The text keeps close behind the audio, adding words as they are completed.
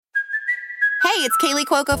Hey, it's Kaylee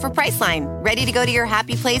Cuoco for Priceline. Ready to go to your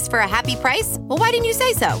happy place for a happy price? Well, why didn't you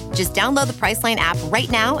say so? Just download the Priceline app right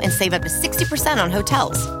now and save up to 60% on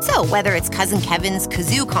hotels. So whether it's Cousin Kevin's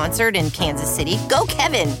Kazoo Concert in Kansas City, go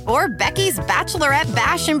Kevin, or Becky's Bachelorette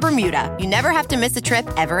Bash in Bermuda, you never have to miss a trip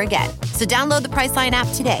ever again. So download the Priceline app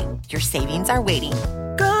today. Your savings are waiting.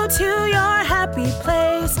 Go to your happy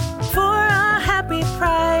place for a happy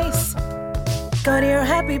price. Go to your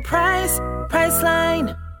happy price,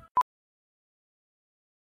 Priceline.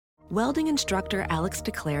 Welding instructor Alex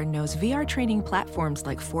DeClaire knows VR training platforms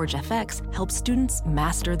like Forge FX help students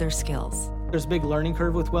master their skills. There's a big learning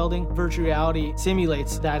curve with welding. Virtual reality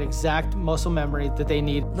simulates that exact muscle memory that they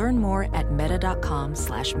need. Learn more at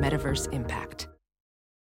meta.com/metaverseimpact.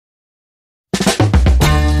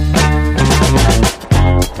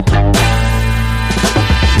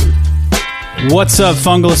 What's up,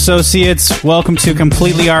 Fungal Associates? Welcome to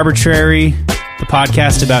Completely Arbitrary, the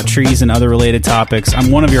podcast about trees and other related topics.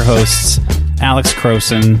 I'm one of your hosts, Alex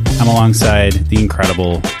Croson. I'm alongside the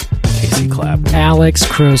incredible Casey Clapp. Alex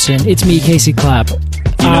Croson. It's me, Casey Clapp.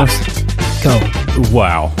 Go.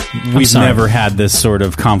 Wow. We've never had this sort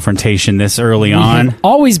of confrontation this early on.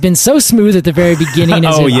 Always been so smooth at the very beginning.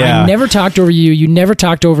 As I never talked over you. You never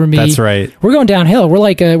talked over me. That's right. We're going downhill. We're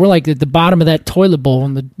like at the bottom of that toilet bowl,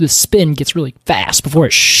 and the spin gets really fast before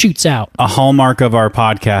it shoots out. A hallmark of our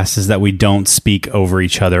podcast is that we don't speak over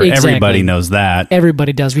each other. Exactly. Everybody knows that.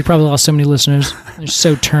 Everybody does. We probably lost so many listeners. They're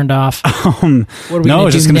so turned off. What are we no, I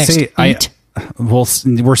was just going going to say,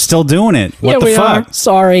 we're still doing it. What the fuck? Are.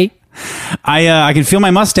 Sorry. I can feel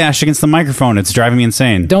my mustache against the microphone. It's driving me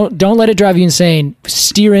insane. Don't let it drive you insane.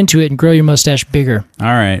 Steer into it and grow your mustache bigger. All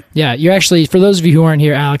right. Yeah, you're actually, for those of you who aren't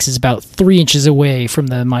here, Alex is about 3 inches away from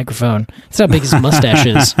the microphone. That's how big his mustache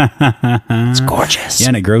is. It's gorgeous. Yeah,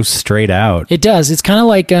 and it grows straight out. It does. It's kind of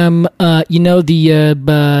like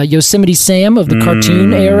the Yosemite Sam of the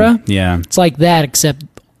cartoon era. Yeah. It's like that, except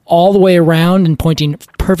all the way around and pointing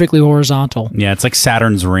perfectly horizontal. Yeah, it's like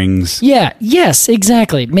Saturn's rings. Yeah, yes,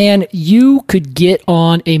 exactly. Man, you could get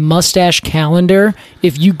on a mustache calendar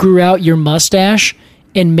if you grew out your mustache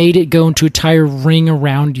and made it go into a entire ring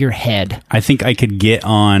around your head. I think I could get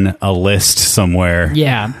on a list somewhere.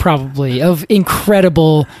 Yeah, probably, of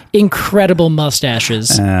incredible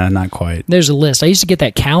mustaches. Not quite. There's a list. I used to get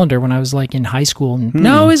that calendar when I was like in high school.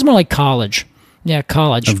 No, it was more like college. Yeah,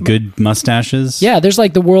 college. Of good mustaches? Yeah, there's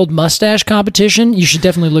like the World Mustache Competition. You should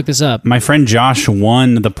definitely look this up. My friend Josh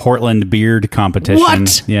won the Portland Beard Competition.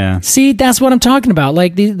 What? Yeah. See, that's what I'm talking about.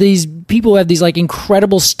 Like these people have these like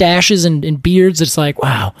incredible stashes and beards. It's like,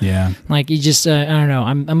 wow. Yeah. Like you just, I don't know.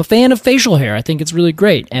 I'm a fan of facial hair. I think it's really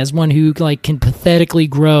great. As one who like can pathetically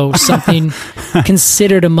grow something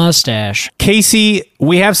considered a mustache. Casey,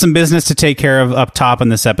 we have some business to take care of up top in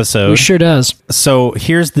this episode. We sure does. So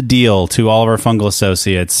here's the deal to all of our Fungal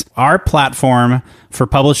Associates. Our platform for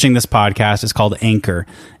publishing this podcast is called Anchor.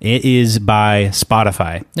 It is by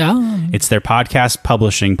Spotify. Oh. It's their podcast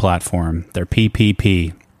publishing platform, their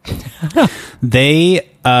PPP. They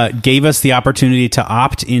gave us the opportunity to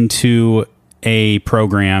opt into a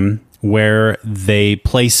program where they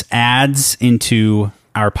place ads into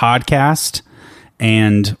our podcast,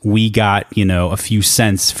 and we got, a few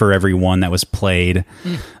cents for every one that was played.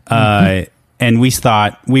 And we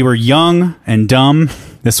thought, we were young and dumb.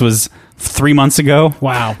 This was 3 months ago.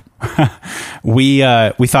 Wow. We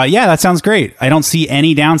thought, yeah, that sounds great. I don't see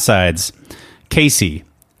any downsides. Casey.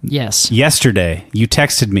 Yes. Yesterday, you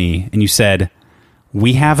texted me and you said,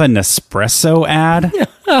 we have a Nespresso ad.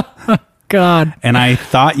 God. And I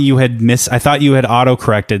thought you had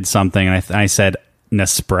auto-corrected something. And I said,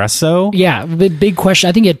 Nespresso? Yeah, big question.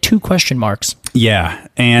 I think you had 2 question marks. Yeah,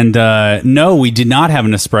 and no, we did not have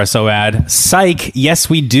an Nespresso ad. Psych, yes,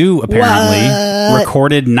 we do, apparently. What?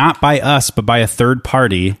 Recorded not by us, but by a third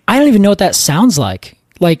party. I don't even know what that sounds like.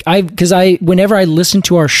 Like because whenever I listen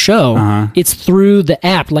to our show, it's through the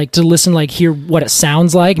app, like to listen, like hear what it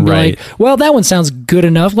sounds like, and be like, well, that one sounds good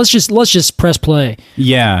enough. Let's just press play.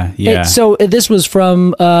 Yeah. So this was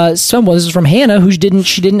from someone. This is from Hannah, who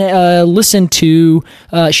didn't listen to.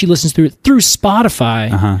 She listens through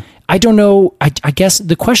Spotify. I don't know. I guess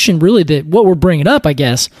the question really what we're bringing up, I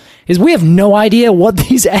guess, is we have no idea what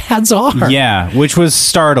these ads are. Yeah, which was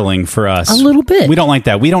startling for us. A little bit. We don't like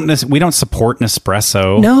that. We don't support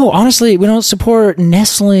Nespresso. No, honestly, we don't support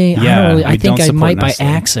Nestle. Yeah, I think I might Nestle. by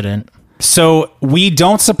accident. So we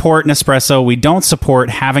don't support Nespresso. We don't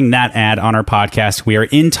support having that ad on our podcast. We are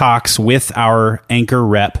in talks with our Anchor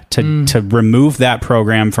rep to remove that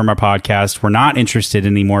program from our podcast. We're not interested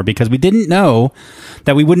anymore because we didn't know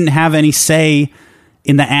that we wouldn't have any say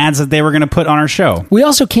in the ads that they were going to put on our show. We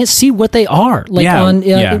also can't see what they are.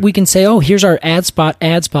 Like we can say, oh, here's our ad spot.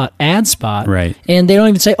 Right. And they don't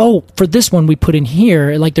even say, oh, for this one we put in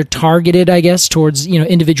here. Like they're targeted, I guess, towards,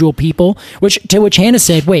 individual people, to which Hannah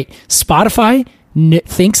said, wait, Spotify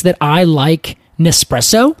thinks that I like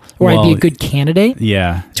Nespresso or I'd be a good candidate?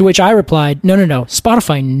 Yeah. To which I replied, no.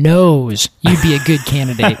 Spotify knows you'd be a good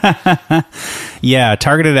candidate. Yeah,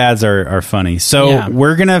 targeted ads are funny. So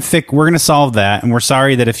we're gonna solve that, and we're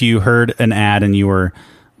sorry that if you heard an ad and you were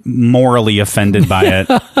morally offended by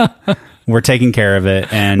it, we're taking care of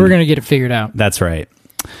it, and we're gonna get it figured out. That's right.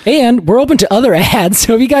 And we're open to other ads.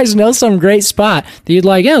 So if you guys know some great spot that you'd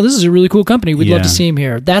like, this is a really cool company, we'd love to see them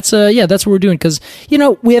here. That's what we're doing because,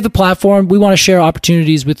 we have a platform. We want to share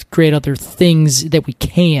opportunities with great other things that we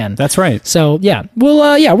can. That's right. So,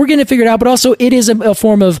 we're getting it figured out. But also, it is a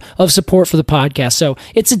form of support for the podcast. So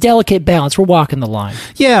it's a delicate balance. We're walking the line.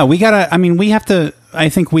 Yeah, I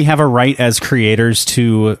think we have a right as creators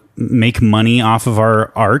to make money off of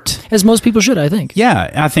our art. As most people should, I think.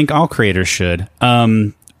 Yeah, I think all creators should.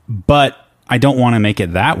 But I don't want to make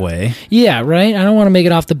it that way. Yeah, right? I don't want to make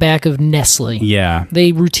it off the back of Nestle. Yeah.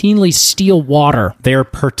 They routinely steal water. They are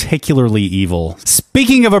particularly evil.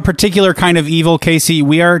 Speaking of a particular kind of evil, Casey,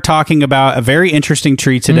 we are talking about a very interesting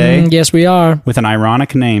tree today. Yes, we are. With an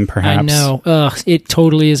ironic name, perhaps. I know. It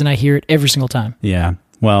totally is, and I hear it every single time. Yeah.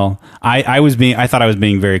 Well, I thought I was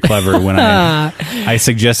being very clever when I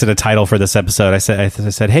suggested a title for this episode. I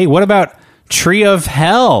said, hey, what about Tree of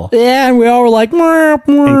Hell? Yeah, and we all were like,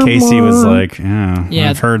 and Casey was like, yeah,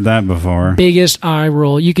 I've heard that before. Biggest eye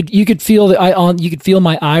roll. You could feel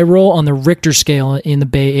my eye roll on the Richter scale in the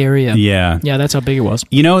Bay Area. Yeah, that's how big it was.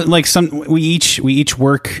 Like we each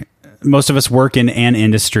work. Most of us work in an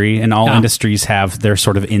industry, and all industries have their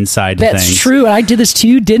sort of inside things. That's true. I did this to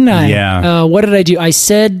you, didn't I? Yeah. What did I do? I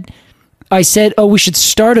said, oh, we should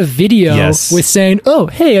start a video with saying, oh,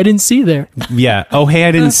 hey, I didn't see you there. Yeah. Oh, hey,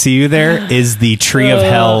 I didn't see you there is the Tree of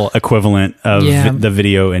Hell equivalent of the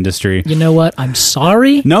video industry. You know what? I'm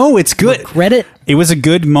sorry. No, it's good. Regret it. It was a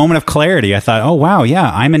good moment of clarity. I thought, oh, wow,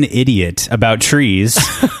 yeah, I'm an idiot about trees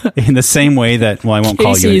in the same way that, I won't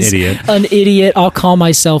call you an idiot. An idiot. I'll call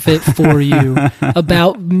myself it for you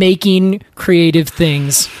about making creative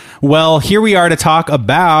things. Well, here we are to talk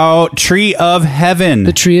about Tree of Heaven.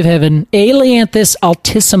 The Tree of Heaven. Ailanthus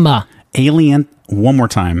altissima. One more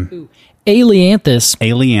time. Ailanthus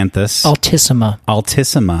altissima.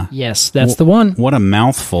 Altissima. Yes, that's the one. What a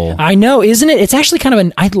mouthful. I know, isn't it? It's actually kind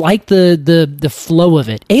of I like the flow of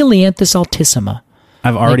it. Ailanthus altissima.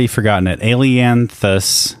 I've already forgotten it.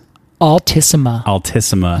 Ailanthus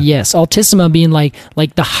altissima. Yes, altissima being like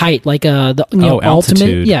the height, like the ultimate.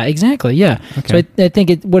 Altitude. Yeah, exactly. Yeah. Okay. So I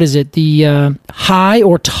think what is it? The high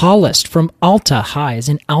or tallest from alta, high is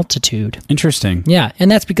in altitude. Interesting. Yeah, and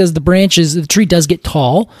that's because the tree does get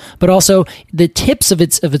tall, but also the tips of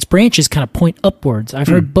its branches kind of point upwards. I've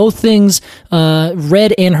heard both things,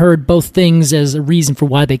 read and heard both things as a reason for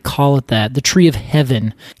why they call it that. The Tree of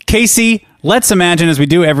Heaven. Casey, let's imagine, as we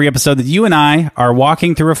do every episode, that you and I are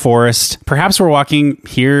walking through a forest. Perhaps we're walking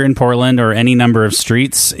here in Portland or any number of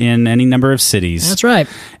streets in any number of cities. That's right.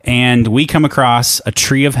 And we come across a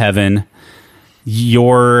tree of heaven.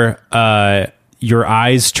 Your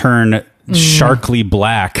eyes turn sharkly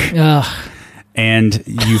black. And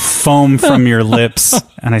you foam from your lips.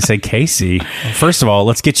 And I say, Casey, first of all,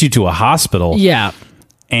 let's get you to a hospital. Yeah.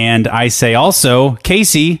 And I say also,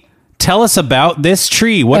 Casey, tell us about this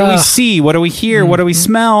tree. What do we see? What do we hear? What do we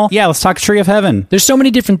smell? Yeah, let's talk Tree of Heaven. There's so many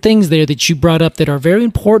different things there that you brought up that are very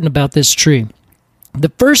important about this tree. The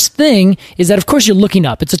first thing is that, of course, you're looking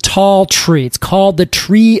up. It's a tall tree. It's called the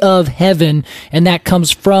Tree of Heaven, and that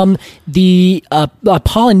comes from the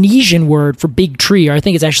Polynesian word for big tree, or I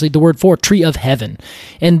think it's actually the word for Tree of Heaven.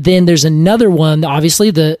 And then there's another one.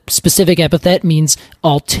 Obviously, the specific epithet means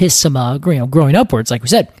altissima, growing upwards, like we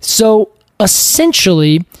said. So,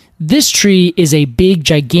 essentially, this tree is a big,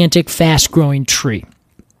 gigantic, fast-growing tree.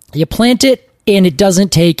 You plant it, and it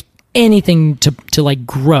doesn't take anything to like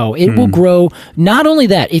grow. It will grow. Not only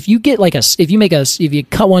that, if you get if you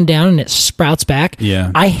cut one down and it sprouts back. Yeah.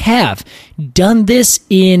 I have done this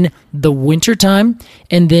in the wintertime,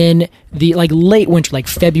 and then the late winter, like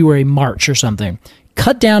February, March or something.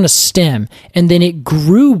 cut down a stem, and then it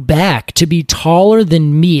grew back to be taller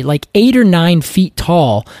than me, like 8 or 9 feet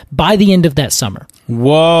tall by the end of that summer.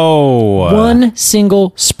 Whoa. One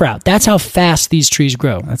single sprout. That's how fast these trees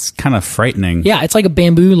grow. That's kind of frightening. Yeah, it's like a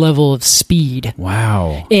bamboo level of speed.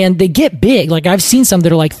 Wow. And they get big. Like I've seen some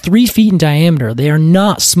that are like 3 feet in diameter. They are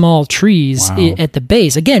not small trees at the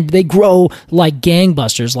base. Again, they grow like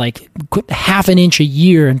gangbusters, like half an inch a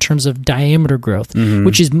year in terms of diameter growth,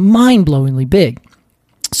 which is mind-blowingly big.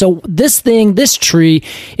 So this tree,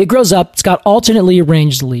 it grows up. It's got alternately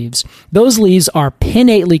arranged leaves. Those leaves are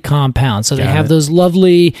pinnately compound. So they have those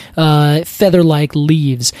lovely feather-like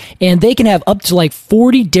leaves. And they can have up to like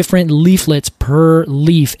 40 different leaflets per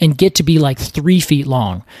leaf and get to be like 3 feet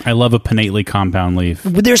long. I love a pinnately compound leaf.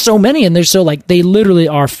 But there's so many, and they're so like, they literally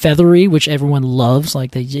are feathery, which everyone loves.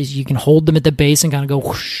 Like you can hold them at the base and kind of go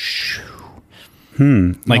whoosh.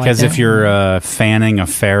 Like as if you're fanning a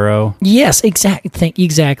pharaoh. Yes,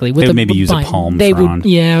 exactly. They would maybe use a palm frond.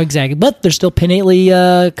 Yeah, exactly. But they're still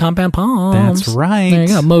pinnately compound palms. That's right. There you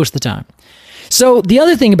go, most of the time. So the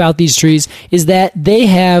other thing about these trees is that they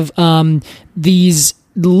have these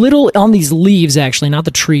little, on these leaves actually, not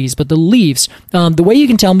the trees, but the leaves, the way you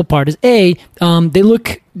can tell them apart is they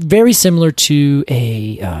look very similar to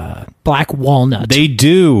a black walnut. They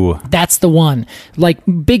do. That's the one. Like,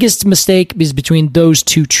 biggest mistake is between those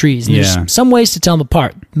two trees. And there's some ways to tell them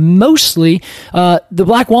apart. Mostly, the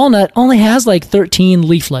black walnut only has like 13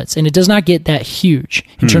 leaflets, and it does not get that huge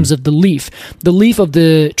in terms of the leaf. The leaf of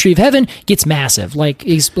the tree of heaven gets massive, like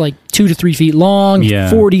it's like 2 to 3 feet long,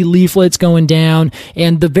 40 leaflets going down,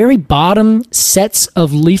 and the very bottom sets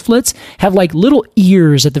of leaflets have like little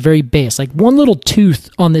ears at the very base, like one little tooth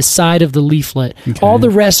on this side of the leaflet. Okay. All the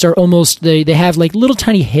rest are almost, they have like little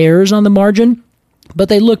tiny hairs on the margin, but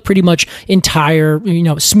they look pretty much entire,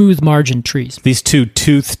 smooth margin trees. These two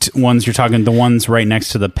toothed ones, you're talking the ones right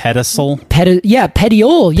next to the pedicel? Petiole. Yeah,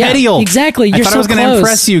 petiole. Exactly. I thought I was going to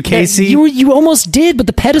impress you, Casey. You almost did, but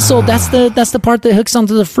the pedicel, that's the part that hooks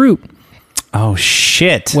onto the fruit. Oh,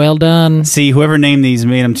 shit. Well done. See, whoever named these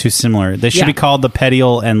made them too similar. They should be called the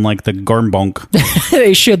petiole and like the gornbunk.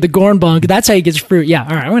 They should. The gornbunk. That's how you get your fruit. Yeah. All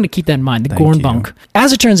right. I'm going to keep that in mind. The gornbunk.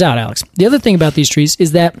 As it turns out, Alex, the other thing about these trees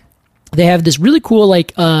is that they have this really cool,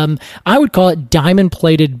 like, I would call it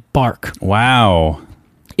diamond-plated bark. Wow.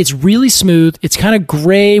 It's really smooth. It's kind of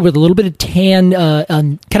gray with a little bit of tan,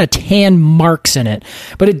 kind of tan marks in it.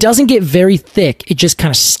 But it doesn't get very thick. It just kind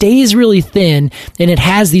of stays really thin, and it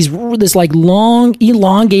has this like long,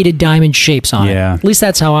 elongated diamond shapes on it. At least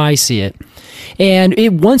that's how I see it.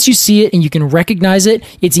 And once you see it and you can recognize it,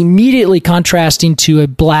 it's immediately contrasting to a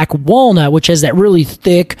black walnut, which has that really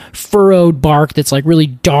thick, furrowed bark that's like really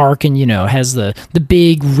dark and, has the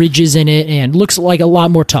big ridges in it and looks like a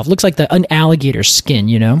lot more tough. Looks like an alligator skin,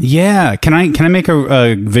 Yeah. Can I make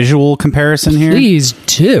a visual comparison here? Please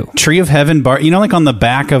do. Tree of Heaven bark, like on the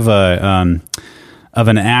back of an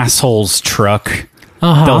asshole's truck.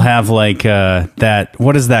 They'll have like that.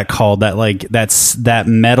 What is that called? That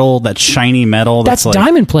metal, that shiny metal. That's like,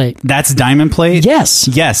 diamond plate. That's diamond plate.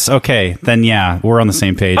 Yes. Okay. Then we're on the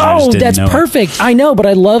same page. Oh, that's perfect. I know, but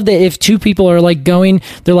I love that if two people are like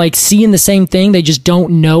they're like seeing the same thing. They just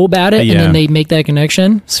don't know about it, and then they make that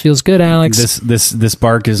connection. This feels good, Alex. This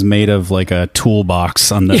bark is made of like a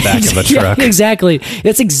toolbox on the back of a truck. Yeah, exactly.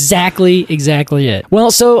 That's exactly it. Well,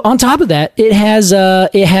 so on top of that, it has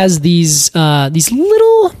these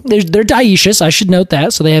little, they're dioecious, I should note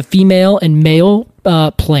that. So they have female and male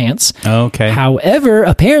plants. Okay. However,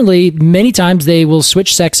 apparently, many times they will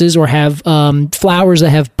switch sexes or have flowers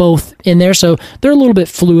that have both in there. So they're a little bit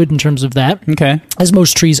fluid in terms of that. Okay. As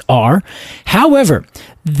most trees are. However,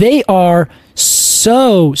 they are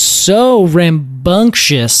so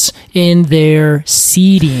rambunctious in their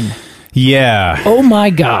seeding. Yeah. Oh my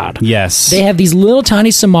God. Yes. They have these little tiny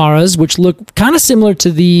samaras, which look kind of similar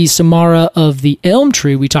to the samara of the elm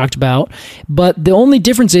tree we talked about. But the only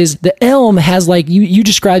difference is the elm has like, you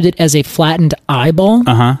described it as a flattened eyeball.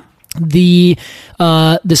 Uh-huh. The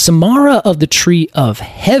samara of the tree of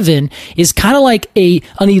heaven is kind of like an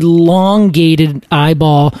elongated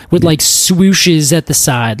eyeball with like swooshes at the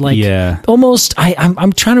side. Like almost,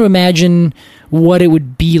 I'm trying to imagine what it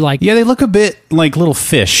would be like. Yeah, they look a bit like little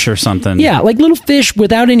fish or something. Yeah, like little fish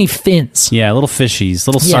without any fins. Yeah, little fishies,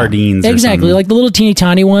 little sardines. Exactly, like the little teeny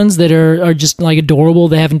tiny ones that are just like adorable.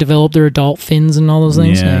 They haven't developed their adult fins and all those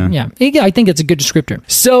things. Yeah, I think it's a good descriptor.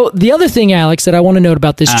 So the other thing, Alex, that I want to note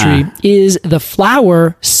about this tree is the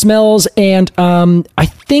flower smells, and I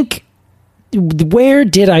think, where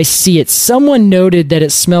did I see it? Someone noted that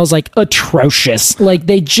it smells like atrocious. Like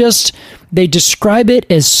they just They describe it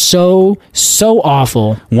as so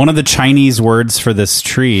awful. One of the Chinese words for this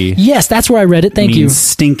tree Yes, that's where I read it. Thank you. means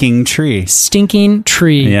stinking tree. Stinking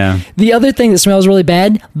tree. Yeah. The other thing that smells really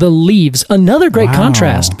bad, the leaves. Another great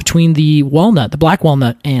contrast between the walnut, the black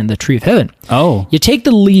walnut, and the tree of heaven. Oh. You take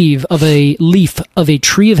the leaf of a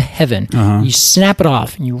tree of heaven, you snap it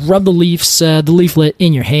off, and you rub the leaflet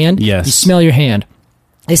in your hand. Yes. You smell your hand.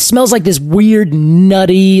 It smells like this weird,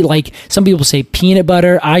 nutty, like some people say peanut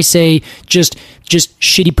butter. I say just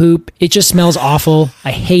shitty poop. It just smells awful.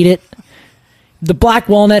 I hate it. The black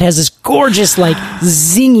walnut has this gorgeous, like,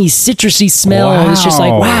 zingy, citrusy smell. Wow. It's just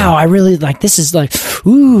like, wow, I really, like, this is like,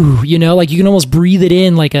 ooh, you know, like you can almost breathe it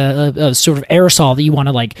in like a sort of aerosol that you want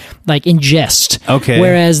to like ingest. Okay.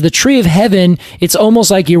 Whereas the tree of heaven, it's almost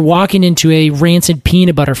like you're walking into a rancid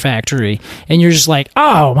peanut butter factory and you're just like,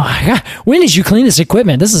 oh my God, when did you clean this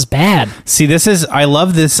equipment? This is bad. See, I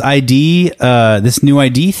love this ID, this new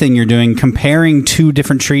ID thing you're doing, comparing two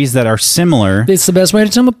different trees that are similar. It's the best way to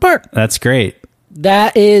tell them apart. That's great.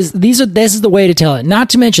 This is the way to tell it. Not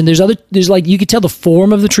to mention there's like, you could tell the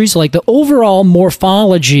form of the tree. So like the overall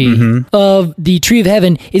morphology of the tree of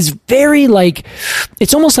heaven is very like,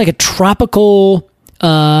 it's almost like a tropical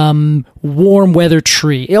warm weather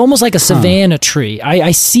tree, almost like a savanna tree.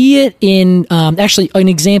 I see it in actually an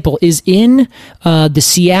example is in the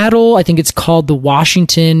Seattle, I think it's called the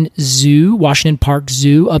Washington Park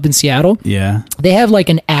Zoo up in Seattle. Yeah. They have like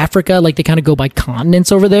an Africa, like they kind of go by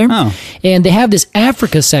continents over there. Oh. And they have this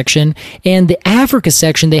Africa section, and the Africa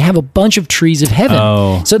section, they have a bunch of trees of heaven.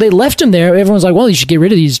 Oh. So they left them there. Everyone's like, well, you should get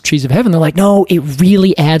rid of these trees of heaven. They're like, no, it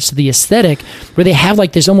really adds to the aesthetic where they have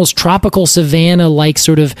like this almost tropical savanna, like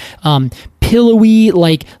sort of pillowy,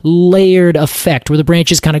 like layered effect where the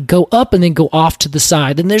branches kind of go up and then go off to the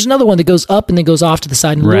side. Then there's another one that goes up and then goes off to the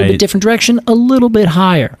side in a little bit different direction, a little bit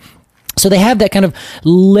higher. So they have that kind of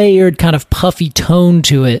layered, kind of puffy tone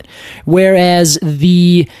to it. Whereas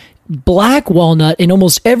the black walnut and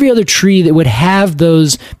almost every other tree that would have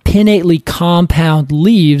those pinnately compound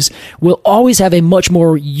leaves will always have a much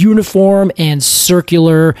more uniform and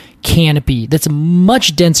circular canopy that's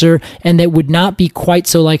much denser and that would not be quite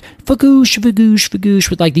so like fagoosh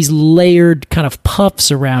with like these layered kind of puffs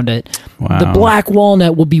around it. Wow. The black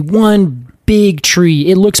walnut will be one big tree.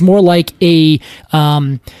 It looks more like a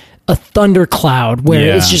thundercloud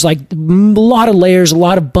where it's just like a lot of layers, a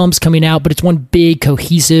lot of bumps coming out, but it's one big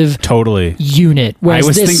cohesive unit. Whereas I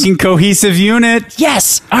was thinking cohesive unit.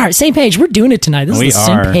 Yes. All right. Same page. We're doing it tonight. This is the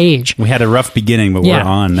same page. We had a rough beginning, but we're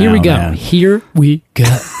on now. Here we go. Man. Here we go.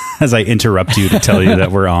 As I interrupt you to tell you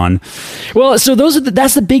that we're on. Well, so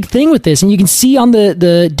that's the big thing with this. And you can see on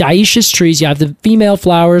the dioecious trees, you have the female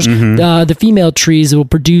flowers, the female trees that will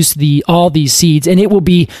produce all these seeds, and it will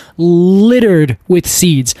be littered with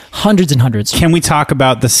seeds, hundreds and hundreds. Can we talk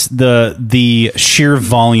about the sheer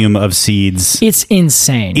volume of seeds? It's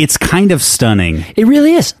insane. It's kind of stunning. It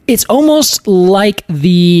really is. It's almost like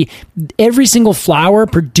every single flower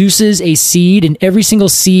produces a seed, and every single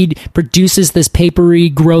seed produces this papery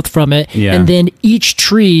growth from it. Yeah. And then each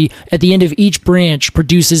tree at the end of each branch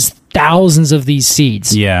produces thousands of these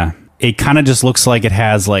seeds. Yeah. It kind of just looks like it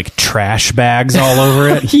has like trash bags all over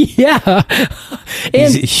it. Yeah.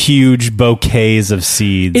 These huge bouquets of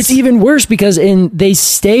seeds. It's even worse because they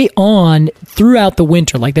stay on throughout the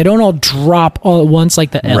winter. Like they don't all drop all at once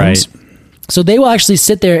like the elms. Right. So they will actually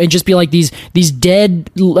sit there and just be like these dead.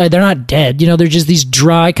 They're not dead, they're just these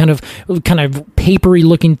dry kind of papery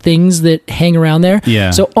looking things that hang around there.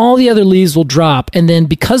 Yeah. So all the other leaves will drop, and then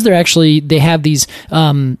because they have these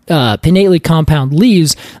pinnately compound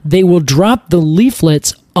leaves, they will drop the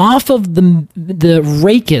leaflets off of the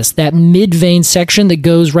rachis, that mid-vein section that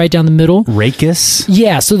goes right down the middle. Rachis?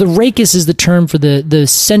 Yeah, so the rachis is the term for the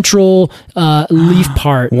central leaf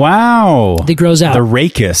part. Wow. That grows out. The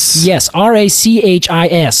rachis. Yes,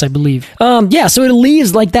 rachis, I believe. So it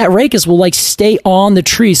leaves like that rachis will like stay on the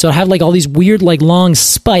tree, so it'll have like all these weird like long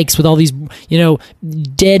spikes with all these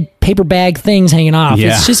dead paper bag things hanging off.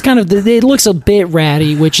 Yeah. It's just kind of it looks a bit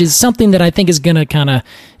ratty, which is something that I think is gonna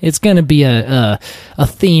be a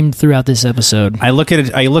theme throughout this episode. I look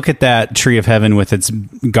at that tree of heaven with its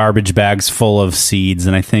garbage bags full of seeds,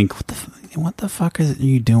 and I think, what the fuck are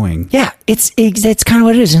you doing? Yeah, it's kind of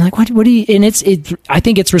what it is. And like, what do you? And I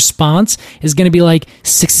think its response is going to be like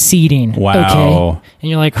succeeding. Wow. Okay? And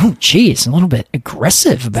you're like, oh, geez, a little bit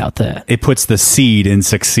aggressive about that. It puts the seed in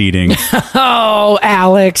succeeding. Oh,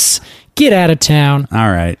 Alex, get out of town.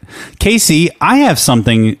 All right, Casey, I have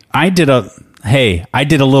something. I did a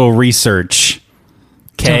little research.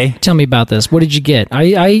 Okay. Tell me about this. What did you get?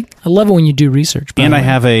 I love it when you do research. by And the I way.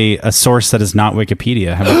 have a source that is not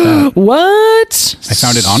Wikipedia. How about that? What? I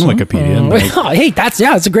found it on Wikipedia. Like- Hey,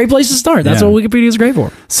 it's a great place to start. That's Yeah. what Wikipedia is great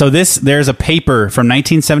for. So there's a paper from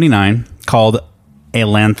 1979 called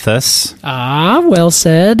Ailanthus Ah, well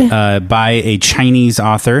said. by a Chinese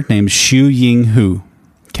author named Xu Ying Hu.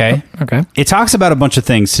 Okay. Okay. It talks about a bunch of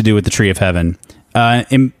things to do with the Tree of Heaven.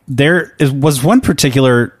 Was one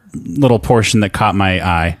particular little portion that caught my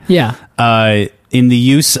eye. Yeah. In the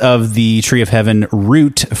use of the Tree of Heaven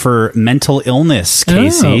root for mental illness,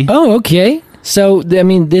 Casey. Oh, okay. So, I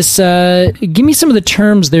mean, this. Give me some of the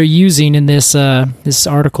terms they're using in this this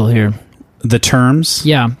article here. The terms?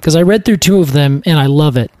 Yeah, because I read through 2 of them and I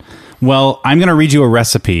love it. Well, I'm going to read you a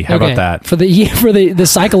recipe. How about that? For the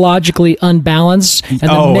psychologically unbalanced and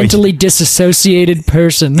the mentally disassociated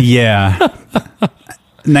person. Yeah.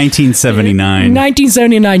 1979.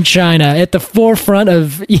 1979 China at the forefront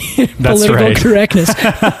of political right. correctness.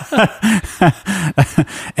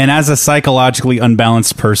 And as a psychologically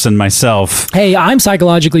unbalanced person myself. Hey, I'm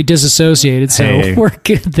psychologically disassociated, so Hey. we're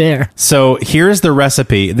good there. So here's the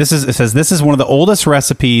recipe. It says this is one of the oldest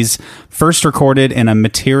recipes, first recorded in a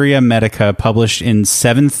Materia Medica published in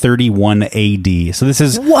 731 AD. So this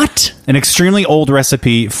is What? an extremely old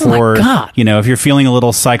recipe for, God. if you're feeling a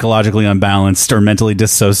little psychologically unbalanced or mentally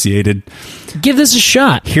dissociated. Give this a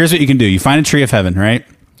shot. Here's what you can do. You find a Tree of Heaven, right?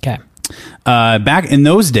 Okay. Back in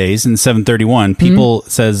those days, in 731, people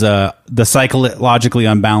says the psychologically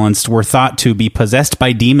unbalanced were thought to be possessed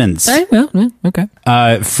by demons. Okay.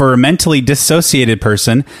 For a mentally dissociated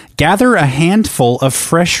person, gather a handful of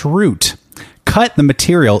fresh root. Cut the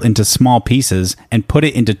material into small pieces and put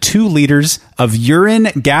it into 2 liters of urine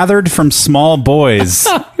gathered from small boys.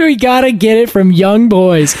 We gotta get it from young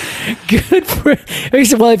boys. Good for.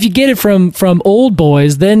 Well, if you get it from old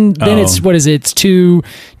boys, then it's what is it? It's too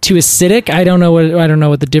acidic. I don't know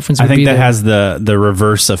what the difference would I think be that there. has the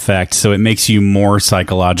reverse effect, so it makes you more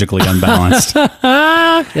psychologically unbalanced.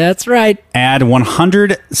 That's right. Add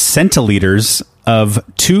 100 centiliters of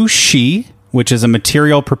 2-shi, which is a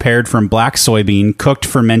material prepared from black soybean, cooked,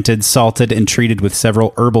 fermented, salted, and treated with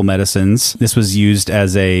several herbal medicines. This was used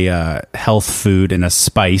as a health food and a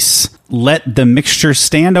spice. Let the mixture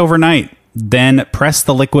stand overnight. Then press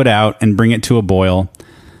the liquid out and bring it to a boil.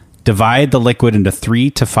 Divide the liquid into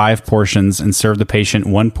 3 to 5 portions and serve the patient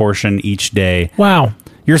 1 portion each day. Wow.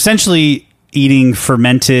 You're essentially eating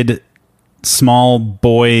fermented small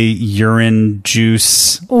boy urine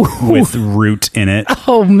juice with root in it.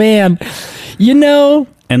 Oh man.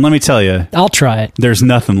 And let me tell you, I'll try it. there's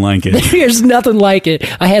nothing like it. There's nothing like it.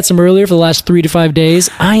 I had some earlier for the last 3 to 5 days.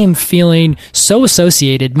 I am feeling so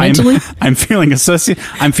associated mentally. I'm feeling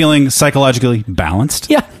I'm feeling psychologically balanced.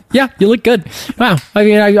 Yeah, you look good. Wow. I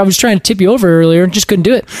mean, I was trying to tip you over earlier and just couldn't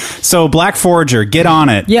do it. So Black Forager, get on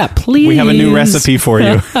it. Yeah, please. We have a new recipe for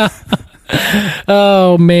you.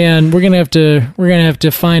 Oh man, we're gonna have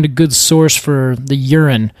to find a good source for the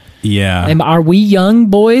urine. Yeah. Are we young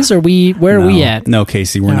boys? Where are we at? No,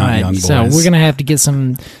 Casey, we're All not right, young boys. So we're gonna have to get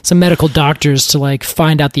some medical doctors to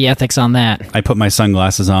find out the ethics on that. I put my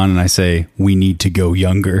sunglasses on and I say, we need to go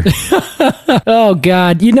younger. Oh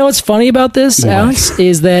God! You know what's funny about this, What? Alex,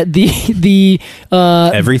 is that the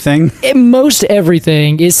Everything? most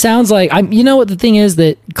everything. It sounds like I'm. You know what the thing is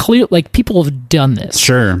that people have done this.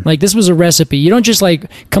 Sure. Like this was a recipe. You don't just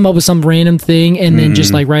come up with some random thing and then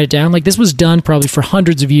just write it down. Like this was done probably for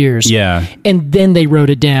hundreds of years. Yeah. And then they wrote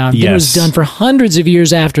it down. Then it was Yes. done for hundreds of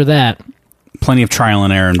years after that. Plenty of trial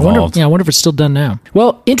and error I involved. wonder if it's still done now.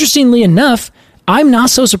 Well, interestingly enough, I'm not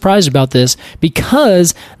so surprised about this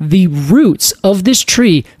because the roots of this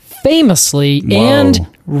tree famously and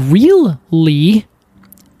really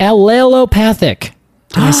allelopathic.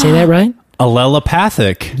 Did I say that right?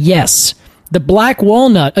 Allelopathic. Yes. The black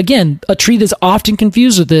walnut, again, a tree that's often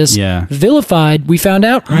confused with this. Yeah. Vilified, we found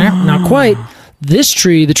out, not quite. This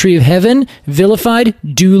tree, the tree of heaven, vilified,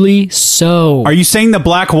 duly so. Are you saying the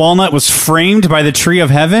black walnut was framed by the tree of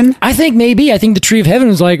heaven? I think the tree of heaven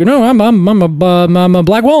was like, no, I'm a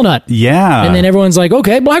black walnut. Yeah. And then everyone's like,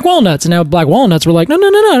 okay, black walnuts. And now black walnuts were like, no.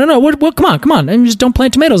 What, come on. And just don't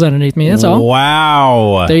plant tomatoes underneath me. That's all.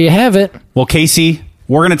 Wow. There you have it. Well, Casey,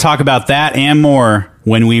 we're going to talk about that and more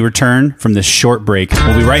when we return from this short break.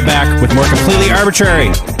 We'll be right back with more Completely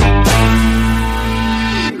Arbitrary.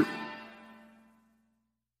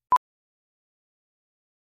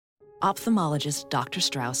 Ophthalmologist Dr.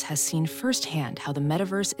 Strauss has seen firsthand how the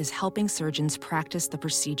metaverse is helping surgeons practice the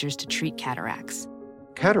procedures to treat cataracts.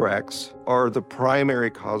 Cataracts are the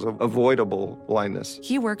primary cause of avoidable blindness.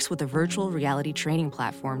 He works with a virtual reality training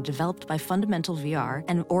platform developed by Fundamental VR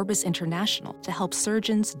and Orbis International to help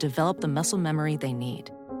surgeons develop the muscle memory they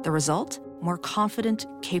need. The result? More confident,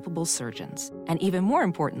 capable surgeons. And even more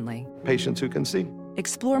importantly, Patients who can see.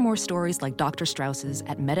 explore more stories like Dr. Strauss's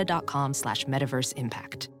at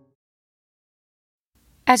meta.com/metaverseimpact.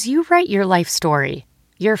 As you write your life story,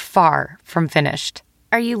 you're far from finished.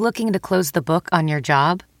 Are you looking to close the book on your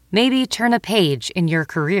job? Maybe turn a page in your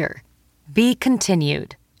career? Be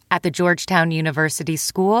continued at the Georgetown University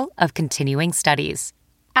School of Continuing Studies.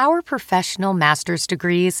 Our professional master's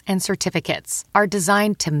degrees and certificates are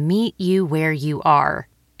designed to meet you where you are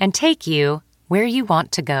and take you where you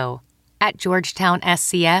want to go. At Georgetown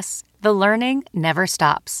SCS, the learning never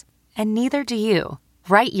stops, and neither do you.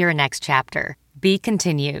 Write your next chapter. Be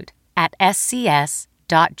continued at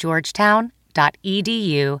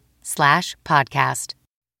scs.georgetown.edu/podcast.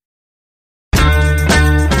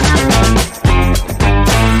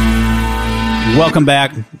 Welcome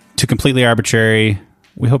back to Completely Arbitrary.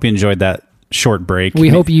 We hope you enjoyed that short break. We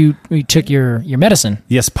hope you took your medicine.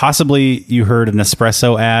 Yes, possibly you heard an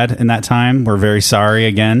espresso ad in that time. We're very sorry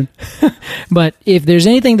again. But if there's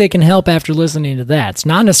anything that can help after listening to that, it's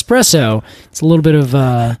not an espresso. It's a little bit of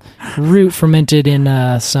root fermented in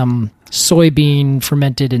some soybean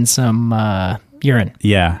fermented in some urine.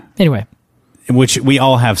 Yeah. Anyway. Which we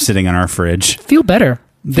all have sitting in our fridge. Feel better.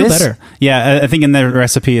 Feel better. Yeah, I think in the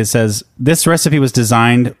recipe it says, this recipe was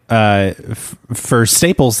designed for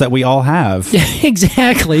staples that we all have. Yeah,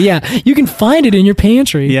 exactly, yeah. You can find it in your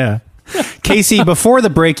pantry. Yeah. Casey, before the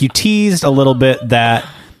break, you teased a little bit that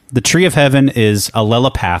the Tree of Heaven is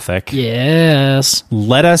allelopathic. Yes.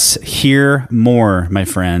 Let us hear more, my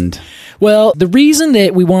friend. Well, the reason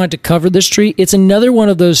that we wanted to cover this tree, it's another one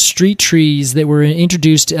of those street trees that were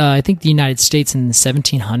introduced, I think, the United States in the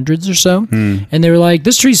 1700s or so. And they were like,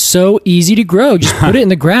 this tree's so easy to grow. Just put it in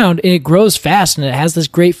the ground, and it grows fast, and it has this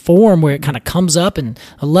great form where it kind of comes up and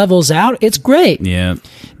levels out. It's great. Yeah.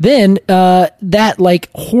 Then that, like,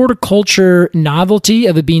 horticulture novelty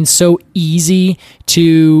of it being so easy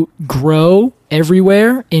to grow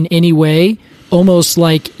everywhere in any way, almost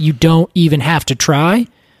like you don't even have to try.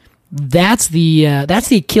 That's the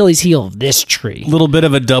Achilles heel of this tree. A little bit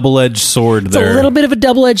of a double-edged sword there. It's a little bit of a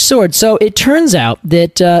double-edged sword. So it turns out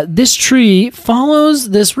that this tree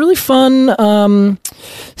follows this really fun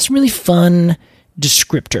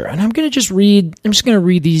descriptor. And I'm just going to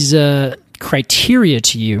read these criteria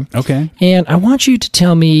to you. Okay. And I want you to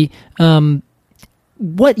tell me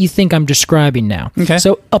what you think I'm describing now. Okay.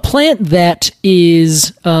 So a plant that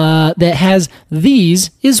is that has these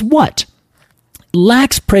is what?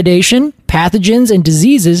 Lacks predation, pathogens, and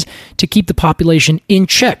diseases to keep the population in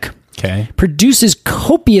check. Okay. Produces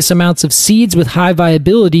copious amounts of seeds with high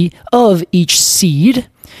viability of each seed.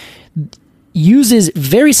 Uses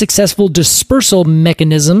very successful dispersal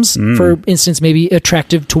mechanisms, for instance, maybe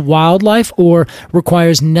attractive to wildlife or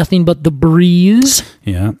requires nothing but the breeze.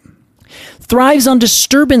 Yeah. Thrives on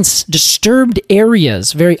disturbed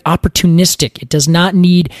areas, very opportunistic. It does not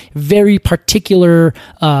need very particular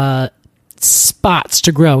spots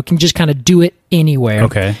to grow. It can just kind of do it anywhere.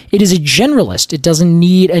 Okay. It is a generalist. It doesn't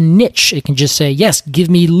need a niche. It can just say, yes, give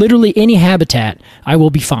me literally any habitat. I will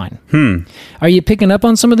be fine. Are you picking up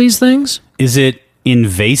on some of these things? Is it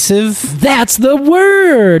invasive? That's the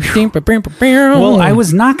word. Well, I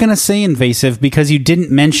was not going to say invasive because you didn't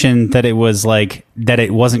mention that it was like that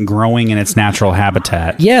it wasn't growing in its natural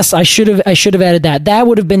habitat. Yes, I should have added that. That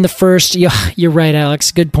would have been the first. You're right,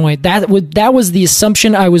 Alex. Good point. That was the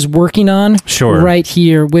assumption I was working on. Sure. Right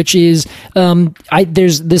here, which is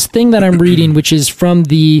there's this thing that I'm reading, which is from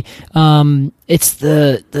the it's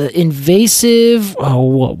the invasive. Oh,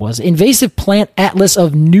 what was it? Invasive Plant Atlas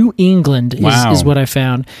of New England is what I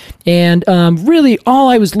found, and really all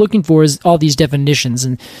I was looking for is all these definitions,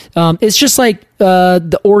 and it's just like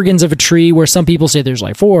the organs of a tree, where some people say there's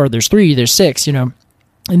like 4, there's 3, there's 6, you know.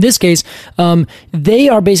 In this case, they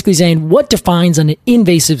are basically saying what defines an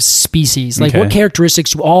invasive species, like what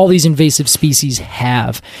characteristics do all these invasive species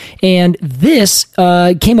have, and this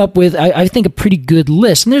came up with I think a pretty good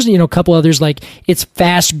list. And there's a couple others, like it's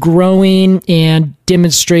fast growing and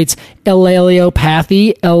demonstrates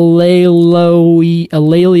allelopathy.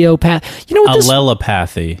 You know what this?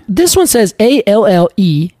 Allelopathy. This one says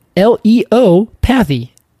ALLELEOpathy.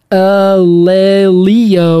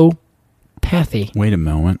 Allelopathy. Wait a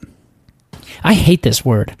moment. I hate this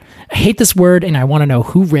word. And I want to know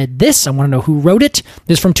who read this. I want to know who wrote it.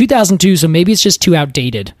 This is from 2002, so maybe it's just too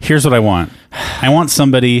outdated. Here's what I want. I want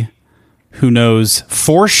somebody who knows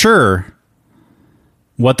for sure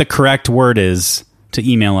what the correct word is to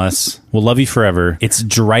email us. We'll love you forever. It's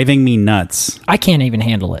driving me nuts. I can't even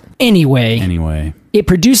handle it. Anyway. It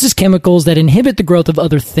produces chemicals that inhibit the growth of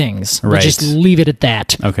other things. Right. Let's just leave it at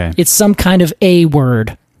that. Okay. It's some kind of A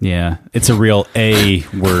word. Yeah, it's a real A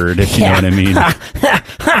word, if you know what I mean.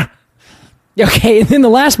 Okay, and then the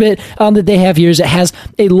last bit that they have here is it has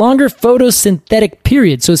a longer photosynthetic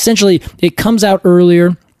period. So essentially, it comes out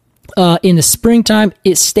earlier in the springtime,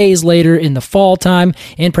 it stays later in the fall time,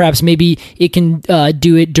 and perhaps maybe it can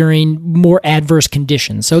do it during more adverse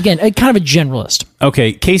conditions. So again, kind of a generalist.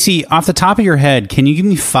 Okay, Casey, off the top of your head, can you give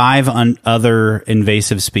me 5 other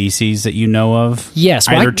invasive species that you know of? Yes.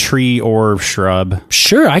 Well, either tree or shrub.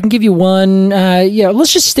 Sure, I can give you one.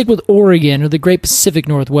 Let's just stick with Oregon or the Great Pacific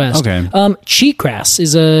Northwest. Okay. Cheatgrass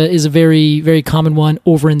is a very, very common one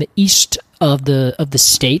over in the east of the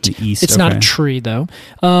state. The east, it's not a tree though.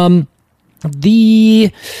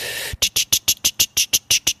 The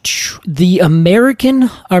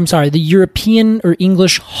European or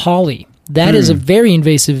English holly. That is a very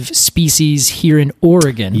invasive species here in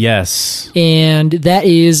Oregon. Yes. And that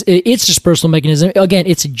is its dispersal mechanism. Again,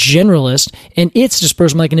 it's a generalist, and its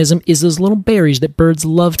dispersal mechanism is those little berries that birds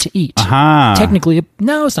love to eat. Technically,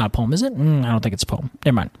 no, it's not a poem, is it? I don't think it's a poem.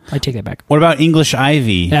 Never mind. I take that back. What about English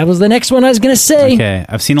ivy? That was the next one I was going to say. Okay.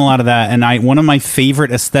 I've seen a lot of that, and one of my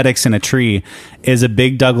favorite aesthetics in a tree is a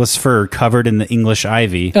big Douglas fir covered in the English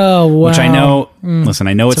ivy. Oh, wow. Which I know, listen,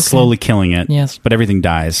 I know it's slowly killing it. Yes. But everything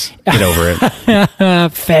dies. Get over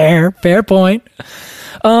it. Fair point.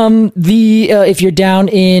 If you're down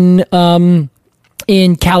in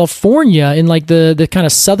California, in like the kind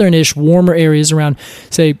of southernish, warmer areas around,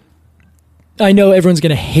 say, I know everyone's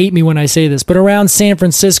going to hate me when I say this, but around San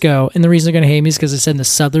Francisco, and the reason they're going to hate me is because I said in the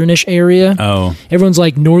southernish area. Oh. Everyone's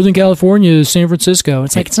like, Northern California is San Francisco.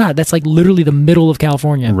 It's like, it's not. That's like literally the middle of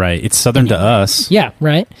California. Right. It's southern to us. Yeah,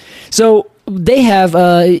 right. So they have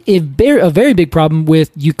a very big problem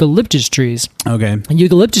with eucalyptus trees. Okay. And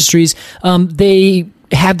eucalyptus trees, they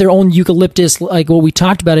have their own eucalyptus, like what we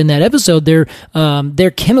talked about in that episode. They're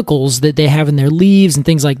chemicals that they have in their leaves and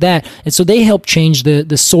things like that, and so they help change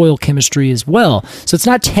the soil chemistry as well. So it's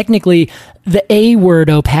not technically the A word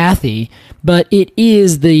opathy, but it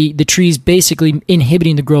is the trees basically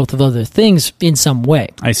inhibiting the growth of other things in some way.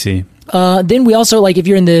 I see. Then we also, like, if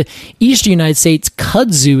you're in the eastern United States,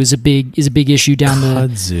 kudzu is a big issue down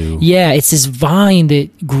kudzu. Yeah, it's this vine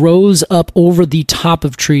that grows up over the top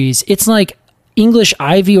of trees. It's like English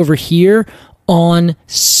ivy over here on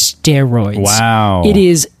steroids. Wow. It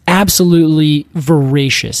is absolutely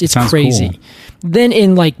voracious. It's crazy. Cool. Then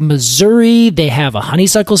in like Missouri, they have a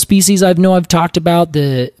honeysuckle species I've talked about,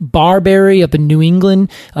 the barberry up in New England,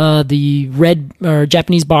 the red or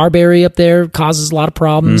Japanese barberry up there causes a lot of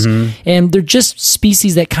problems. And they're just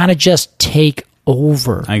species that kind of just take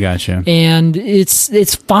over. I gotcha. And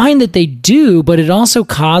it's fine that they do, but it also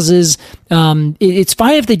causes it's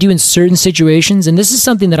fine if they do in certain situations. And this is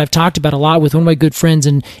something that I've talked about a lot with one of my good friends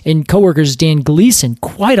and coworkers, Dan Gleason,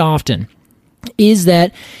 quite often, is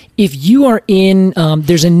that if you are in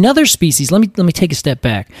there's another species, let me take a step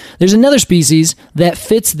back. There's another species that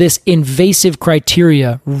fits this invasive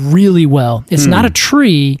criteria really well. It's not a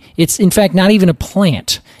tree, it's in fact not even a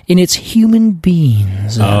plant, and it's human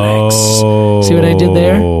beings. Oh. See what I did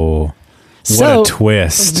there? What a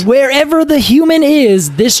twist. Wherever the human is,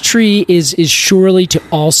 this tree is surely to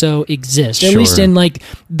also exist, at least in like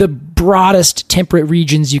the broadest temperate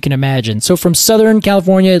regions you can imagine. So from Southern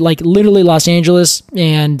California, like literally Los Angeles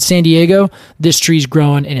and San Diego, this tree's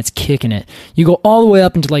growing and it's kicking it. You go all the way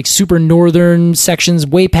up into like super northern sections,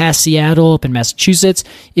 way past Seattle, up in Massachusetts,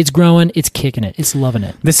 it's growing, it's kicking it, it's loving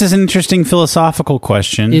it. This is an interesting philosophical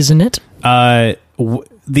question. Isn't it?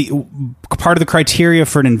 The part of the criteria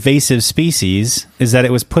for an invasive species is that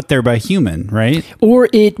it was put there by a human, right? Or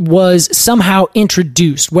it was somehow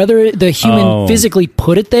introduced, whether the human physically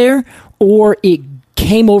put it there or it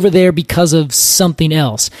came over there because of something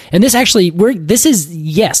else. And this actually, this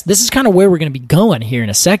is kind of where we're going to be going here in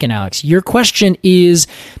a second, Alex. Your question is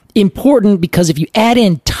important because if you add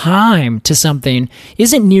in time to something,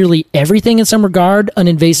 isn't nearly everything in some regard an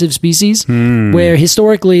invasive species? Where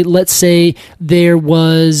historically, let's say there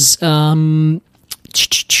was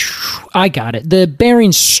I got it. The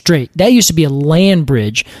Bering Strait, that used to be a land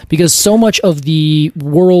bridge because so much of the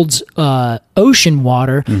world's ocean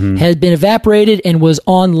water had been evaporated and was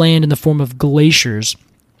on land in the form of glaciers.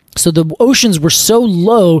 So the oceans were so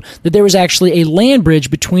low that there was actually a land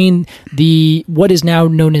bridge between what is now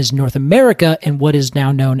known as North America and what is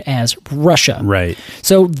now known as Russia. Right.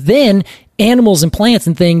 So then animals and plants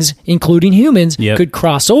and things, including humans, could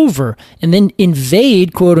cross over and then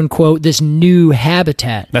invade, quote unquote, this new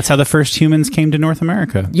habitat. That's how the first humans came to North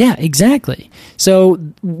America. Yeah, exactly. So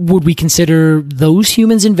would we consider those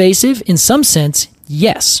humans invasive? In some sense,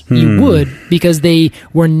 yes, you would, because they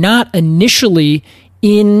were not initially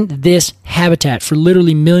in this habitat for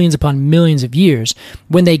literally millions upon millions of years.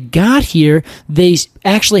 When they got here, they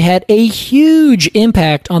actually had a huge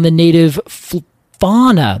impact on the native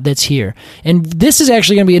fauna that's here. And this is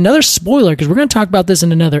actually going to be another spoiler, because we're going to talk about this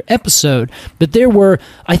in another episode. But there were,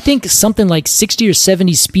 I think, something like 60 or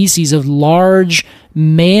 70 species of large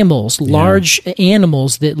mammals, large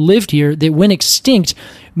animals that lived here that went extinct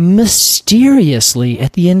mysteriously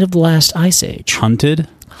at the end of the last ice age.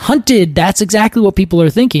 Hunted, that's exactly what people are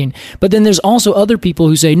thinking. But then there's also other people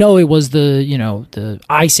who say, no, it was the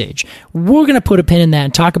Ice Age. We're going to put a pin in that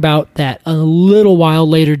and talk about that a little while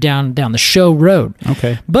later down the show road.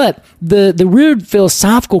 Okay. But the weird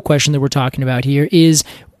philosophical question that we're talking about here is,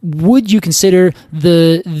 would you consider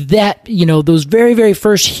those very, very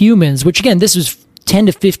first humans, which again, this was 10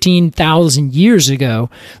 to 15,000 years ago,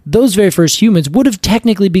 those very first humans would have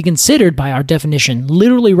technically been considered, by our definition,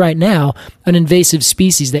 literally right now, an invasive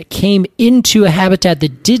species that came into a habitat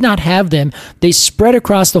that did not have them. They spread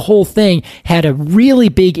across the whole thing, had a really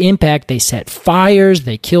big impact. They set fires,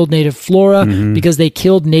 they killed native flora. Because they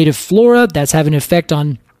killed native flora, that's having an effect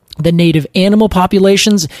on the native animal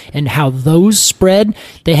populations and how those spread.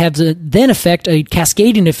 They have then a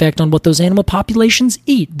cascading effect on what those animal populations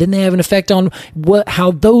eat. Then they have an effect on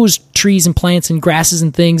how those trees and plants and grasses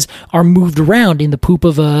and things are moved around in the poop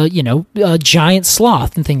of a giant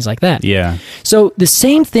sloth and things like that. Yeah. So the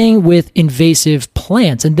same thing with invasive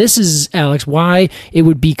plants. And this is, Alex, why it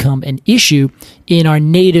would become an issue in our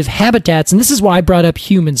native habitats. And this is why I brought up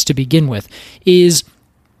humans to begin with, is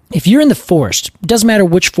if you're in the forest, it doesn't matter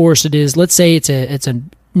which forest it is. Let's say it's a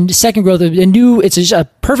second growth, it's a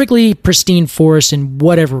perfectly pristine forest in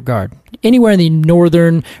whatever regard, anywhere in the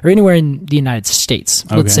northern or anywhere in the United States.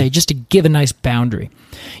 Let's say, just to give a nice boundary.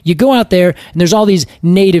 You go out there and there's all these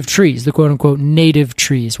native trees, the quote unquote native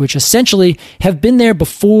trees, which essentially have been there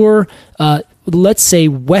before, let's say,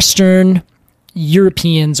 Western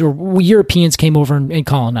Europeans came over and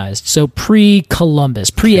colonized. So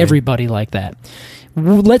pre-Columbus, everybody like that.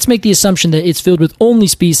 Let's make the assumption that it's filled with only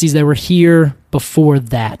species that were here before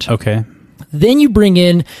that. Okay. Then you bring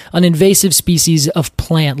in an invasive species of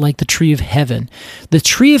plant like the tree of heaven. The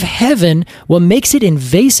tree of heaven, what makes it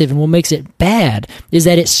invasive and what makes it bad is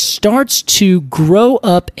that it starts to grow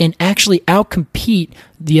up and actually outcompete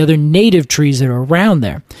the other native trees that are around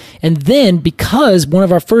there. And then, because one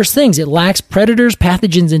of our first things, it lacks predators,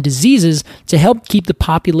 pathogens, and diseases to help keep the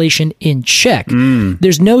population in check.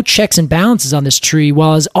 There's no checks and balances on this tree,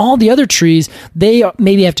 while all the other trees, they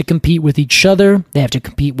maybe have to compete with each other. They have to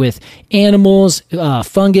compete with animals,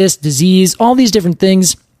 fungus, disease, all these different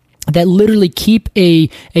things that literally keep a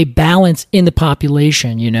balance in the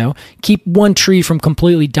population, keep one tree from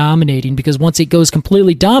completely dominating, because once it goes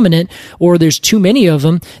completely dominant, or there's too many of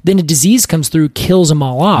them, then a disease comes through, kills them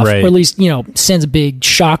all off, or at least, sends a big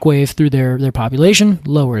shockwave through their population,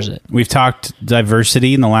 lowers it. We've talked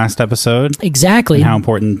diversity in the last episode. Exactly. And how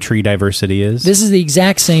important tree diversity is. This is the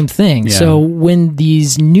exact same thing. Yeah. So when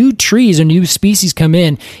these new trees or new species come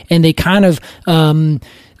in and they kind of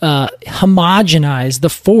homogenize the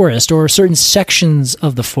forest or certain sections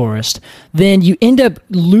of the forest, then you end up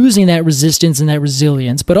losing that resistance and that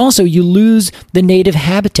resilience, but also you lose the native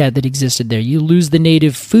habitat that existed there. You lose the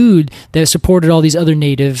native food that supported all these other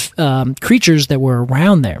native creatures that were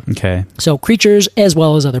around there. Okay. So creatures as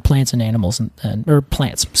well as other plants and animals, or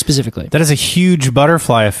plants specifically. That is a huge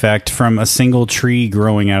butterfly effect from a single tree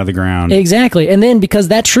growing out of the ground. Exactly. And then because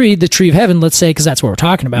that tree, the tree of heaven, let's say, because that's what we're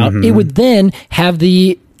talking about, it would then have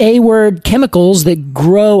the A-word chemicals that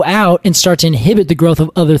grow out and start to inhibit the growth of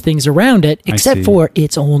other things around it, except for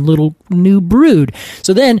its own little new brood.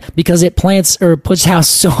 So then, because it plants or puts out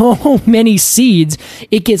so many seeds,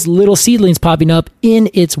 it gets little seedlings popping up in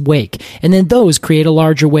its wake. And then those create a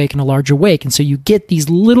larger wake and a larger wake. And so you get these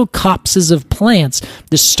little copses of plants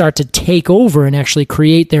that start to take over and actually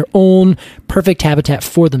create their own perfect habitat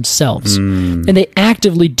for themselves. And they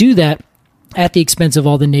actively do that at the expense of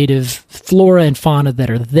all the native flora and fauna that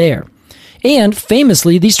are there. And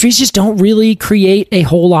famously, these trees just don't really create a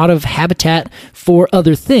whole lot of habitat for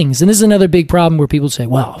other things. And this is another big problem where people say,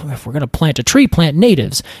 well, if we're going to plant a tree, plant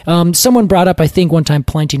natives. Someone brought up, I think one time,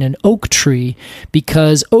 planting an oak tree,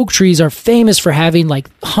 because oak trees are famous for having like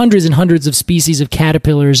hundreds and hundreds of species of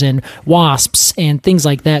caterpillars and wasps and things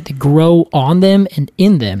like that grow on them and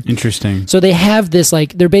in them. Interesting. So they have this,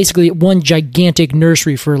 like, they're basically one gigantic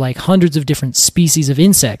nursery for like hundreds of different species of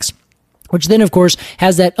insects, which then, of course,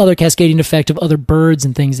 has that other cascading effect of other birds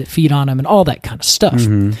and things that feed on them and all that kind of stuff.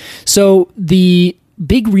 Mm-hmm. So the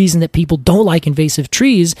big reason that people don't like invasive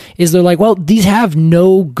trees is they're like, well, these have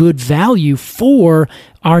no good value for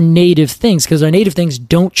our native things, because our native things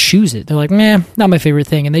don't choose it. They're like, not my favorite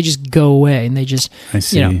thing, and they just go away, and they just, I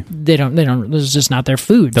see. they don't, it's just not their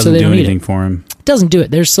food. Doesn't so they do don't anything eat it. for them. Doesn't do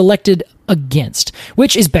it. They're selected against,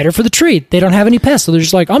 which is better for the tree. They don't have any pests, so they're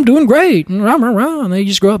just like, I'm doing great, and they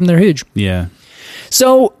just grow up in their hedge. Yeah.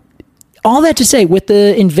 So all that to say, with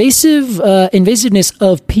the invasiveness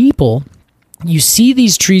of people, you see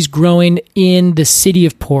these trees growing in the city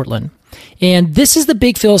of Portland. And this is the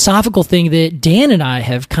big philosophical thing that Dan and I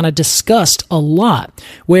have kind of discussed a lot,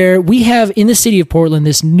 where we have in the city of Portland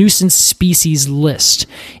this nuisance species list.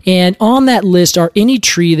 And on that list are any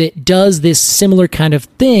tree that does this similar kind of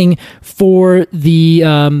thing for the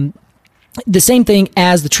same thing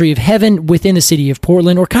as the tree of heaven within the city of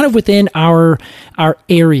Portland, or kind of within our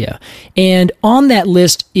area. And on that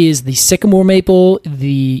list is the sycamore maple,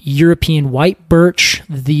 the European white birch,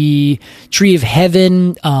 the tree of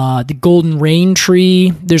heaven, the golden rain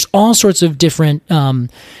tree. There's all sorts of different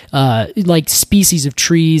like species of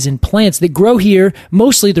trees and plants that grow here.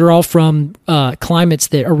 Mostly they're all from climates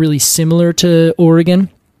that are really similar to Oregon.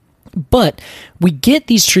 But we get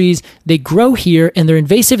these trees, they grow here, and they're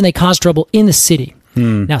invasive, and they cause trouble in the city.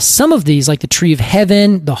 Now, some of these, like the tree of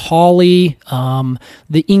heaven, the holly,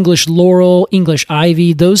 the English laurel, English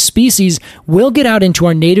ivy, those species will get out into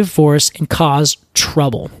our native forests and cause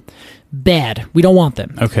trouble. Bad. We don't want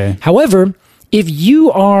them. Okay. However, if you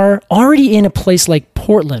are already in a place like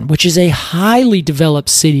Portland, which is a highly developed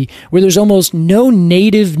city where there's almost no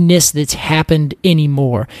nativeness that's happened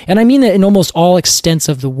anymore, and I mean that in almost all extents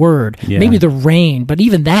of the word, Yeah. maybe the rain, but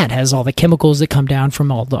even that has all the chemicals that come down from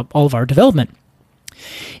all of our development.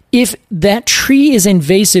 If that tree is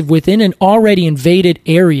invasive within an already invaded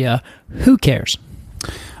area, who cares?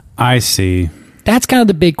 I see. That's kind of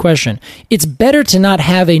the big question. It's better to not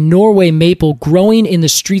have a Norway maple growing in the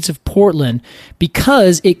streets of Portland,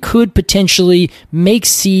 because it could potentially make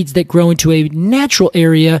seeds that grow into a natural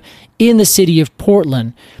area in the city of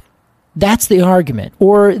Portland. That's the argument.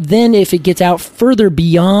 Or then if it gets out further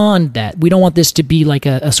beyond that, we don't want this to be like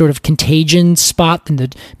a sort of contagion spot, and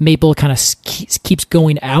the maple kind of keeps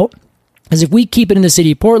going out. As if we keep it in the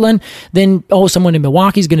city of Portland, then, someone in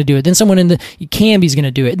Milwaukee's going to do it. Then someone in the Canby's going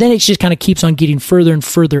to do it. Then it just kind of keeps on getting further and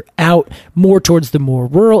further out, more towards the more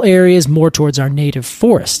rural areas, more towards our native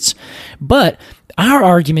forests. But our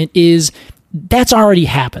argument is that's already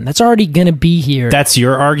happened. That's already going to be here. That's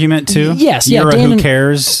your argument too? Yes. You're a Dan who and-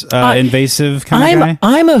 cares invasive kind of guy?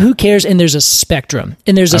 I'm a who cares, and there's a spectrum.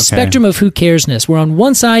 And there's a spectrum of who caresness, where on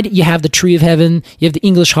one side you have the tree of heaven, you have the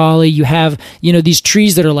English holly, you have, these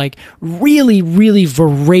trees that are like really, really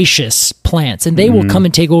voracious plants, and they will come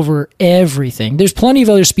and take over everything. There's plenty of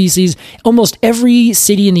other species. Almost every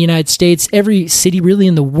city in the United States, every city really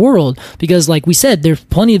in the world, because like we said, there's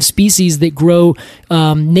plenty of species that grow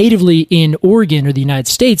natively in Oregon or the United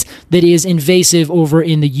States that is invasive over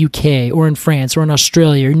in the UK or in France or in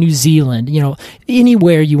Australia or New Zealand,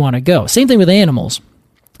 anywhere you want to go. Same thing with animals.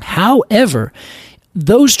 However,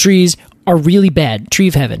 those trees are really bad. Tree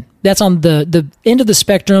of heaven. That's on the end of the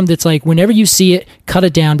spectrum. That's like, whenever you see it, cut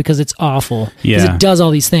it down, because it's awful. Because Yeah. it does all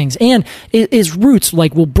these things. And its roots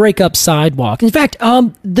will break up sidewalk. In fact,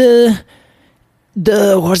 what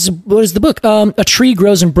is the book? A Tree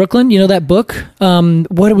Grows in Brooklyn. You know that book?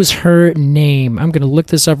 What was her name? I'm going to look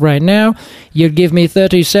this up right now. You give me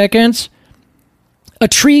 30 seconds. A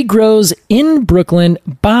Tree Grows in Brooklyn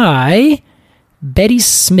by Betty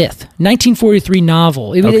Smith, 1943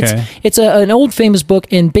 novel. It's an old famous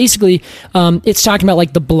book, and basically it's talking about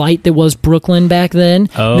like the blight that was Brooklyn back then.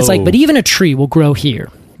 And it's like, but even a tree will grow here.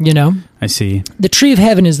 I see. The tree of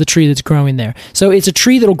heaven is the tree that's growing there. So it's a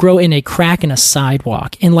tree that'll grow in a crack in a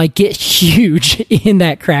sidewalk and get huge in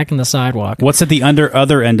that crack in the sidewalk. What's at the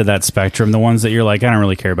other end of that spectrum? The ones that you're like, I don't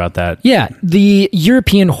really care about that. Yeah, the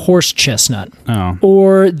European horse chestnut, Oh.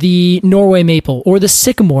 or the Norway maple, or the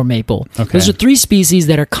sycamore maple. Okay. Those are three species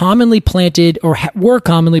that are commonly planted, or were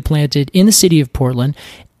commonly planted in the city of Portland.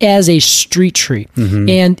 as a street tree.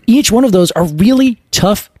 And each one of those are really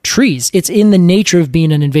tough trees. It's in the nature of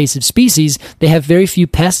being an invasive species. They have very few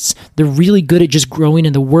pests. They're really good at just growing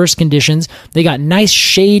in the worst conditions. They got nice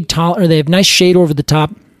shade or they have nice shade over the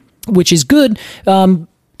top, which is good.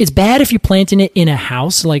 It's bad if you're planting it in a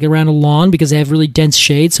house, like around a lawn, because they have really dense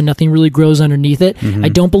shade, so nothing really grows underneath it. I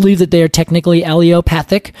don't believe that they are technically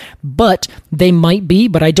allelopathic, but they might be.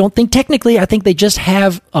 But I don't think technically. I think they just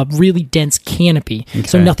have a really dense canopy,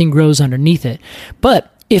 so nothing grows underneath it.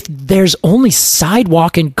 But if there's only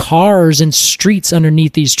sidewalk and cars and streets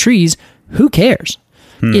underneath these trees, who cares?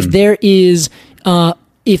 If there is...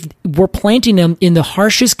 if we're planting them in the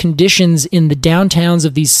harshest conditions in the downtowns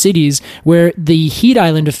of these cities where the heat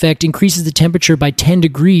island effect increases the temperature by 10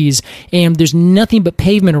 degrees and there's nothing but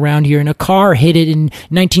pavement around here and a car hit it in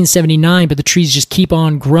 1979 but the trees just keep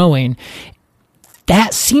on growing,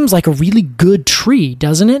 that seems like a really good tree,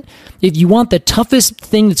 doesn't it? If you want the toughest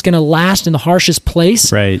thing that's going to last in the harshest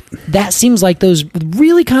place, right? That seems like those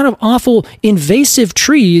really kind of awful invasive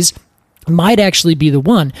trees might actually be the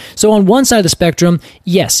one. So on one side of the spectrum,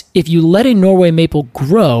 yes, if you let a Norway maple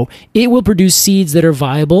grow, it will produce seeds that are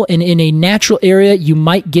viable, and in a natural area, you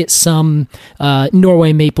might get some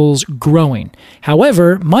Norway maples growing.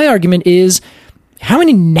 However, my argument is, how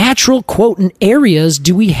many natural, quote, areas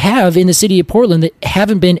do we have in the city of Portland that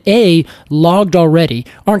haven't been logged already,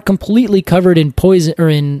 aren't completely covered in poison or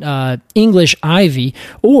in English ivy,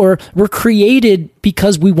 or were created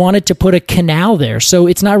because we wanted to put a canal there? So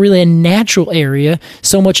it's not really a natural area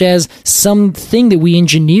so much as something that we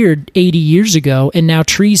engineered 80 years ago, and now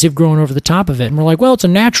trees have grown over the top of it. And we're like, well, it's a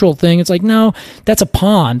natural thing. It's like, no, that's a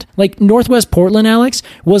pond. Like Northwest Portland, Alex,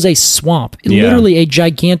 was a swamp, literally a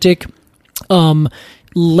gigantic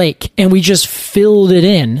lake, and we just filled it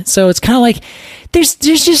in. So it's kind of like there's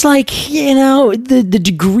just like, you know, the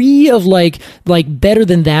degree of like better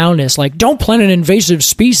than thou-ness, like don't plant an invasive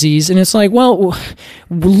species. And it's like, well,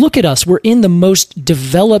 look at us, we're in the most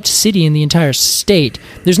developed city in the entire state.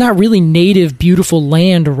 There's not really native beautiful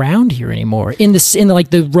land around here anymore in like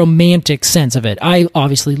the romantic sense of it. I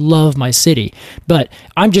obviously love my city, but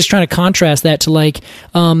I'm just trying to contrast that to like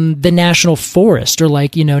the national forest or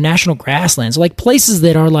like, you know, national grasslands, like places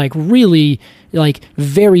that are like really like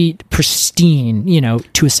very pristine, you know,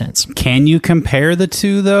 to a sense. Can you compare the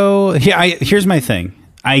two though? Yeah, here's my thing.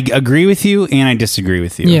 I agree with you and I disagree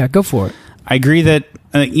with you. Yeah, go for it. I agree that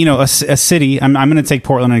you know, a city. I'm going to take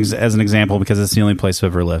Portland as an example because it's the only place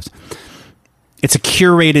I've ever lived. It's a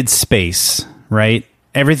curated space, right?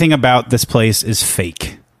 Everything about this place is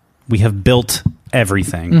fake. We have built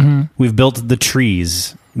everything. We've built the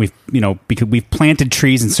trees. Because we've planted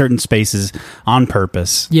trees in certain spaces on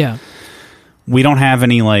purpose. Yeah. We don't have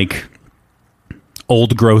any like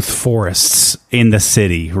old growth forests in the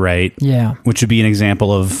city, right? Yeah. Which would be an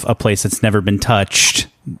example of a place that's never been touched.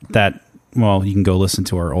 That, well, you can go listen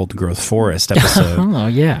to our old growth forest episode. Oh,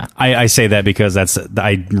 yeah. I say that because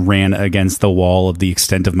I ran against the wall of the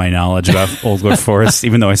extent of my knowledge about old growth forests,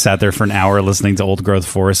 even though I sat there for an hour listening to old growth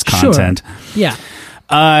forest content. Sure. Yeah.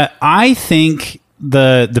 I think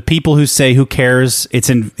the people who say who cares,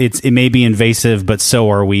 it may be invasive, but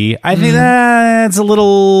so are we. I think that's a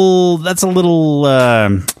little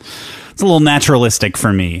naturalistic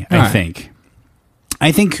for me. I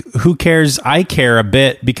think who cares? I care a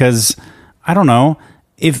bit because I don't know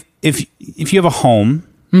if you have a home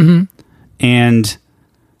and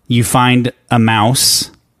you find a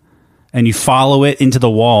mouse and you follow it into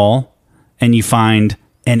the wall and you find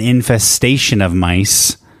an infestation of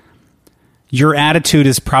mice, your attitude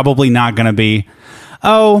is probably not going to be,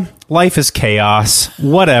 oh, life is chaos,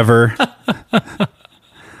 whatever.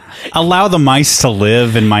 Allow the mice to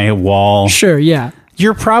live in my wall. Sure, yeah.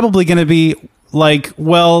 You're probably going to be like,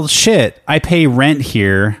 well, shit, I pay rent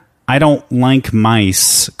here. I don't like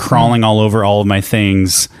mice crawling all over all of my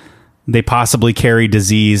things. They possibly carry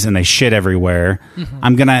disease and they shit everywhere.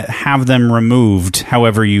 I'm going to have them removed,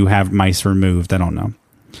 however you have mice removed. I don't know.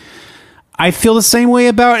 I feel the same way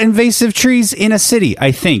about invasive trees in a city,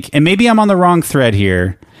 I think. And maybe I'm on the wrong thread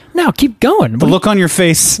here. No, keep going. The look on your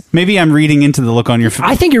face. Maybe I'm reading into the look on your face.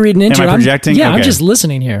 I think you're reading into it. Am I projecting? Yeah, okay. I'm just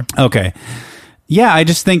listening here. Okay. Yeah, I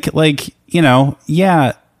just think like, you know,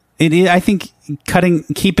 yeah, I think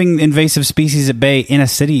keeping invasive species at bay in a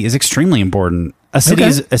city is extremely important. A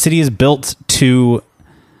city is built to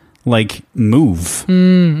like move.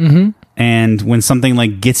 And when something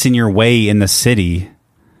like gets in your way in the city,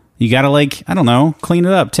 You got to I don't know, clean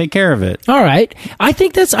it up, take care of it. All right. I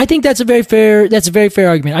think that's a very fair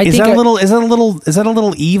argument. Is that a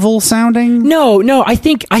little evil sounding? No. I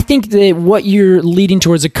think that what you're leading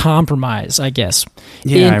towards a compromise, I guess.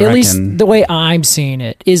 Yeah, at least the way I'm seeing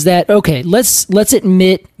it is that, okay, let's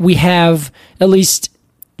admit we have these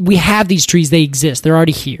trees, they exist. They're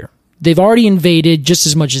already here. They've already invaded just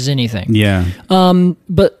as much as anything. Yeah.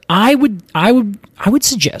 But I would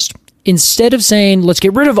suggest, instead of saying, let's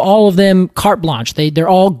get rid of all of them, carte blanche, they're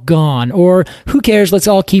all gone, or who cares, let's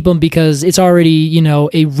all keep them because it's already,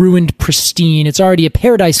 a ruined pristine, it's already a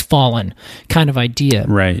paradise fallen kind of idea.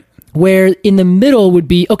 Right. Where in the middle would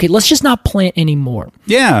be, okay, let's just not plant anymore.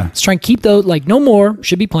 Yeah. Let's try and keep those, no more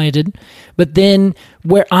should be planted. But then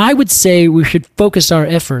where I would say we should focus our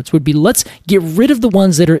efforts would be, let's get rid of the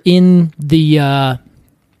ones that are in the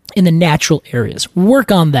natural areas. Work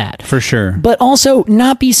on that. For sure. But also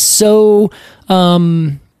not be so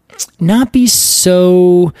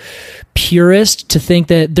purist to think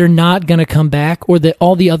that they're not going to come back, or that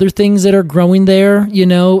all the other things that are growing there,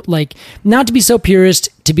 not to be so purist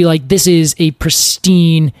to be like, this is a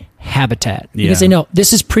pristine habitat. You can say, no,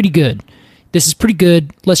 this is pretty good. This is pretty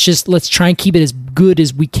good. Let's try and keep it as good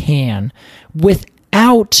as we can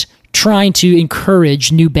without trying to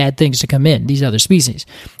encourage new bad things to come in, these other species.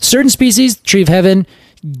 Certain species, tree of heaven,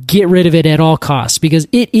 get rid of it at all costs because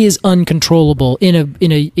it is uncontrollable in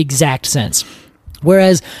a exact sense.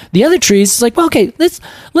 Whereas the other trees, it's like, well, okay, let's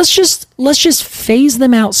just phase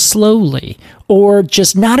them out slowly, or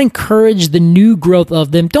just not encourage the new growth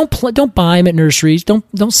of them. Don't buy them at nurseries. Don't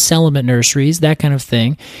sell them at nurseries. That kind of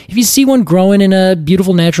thing. If you see one growing in a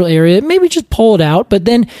beautiful natural area, maybe just pull it out. But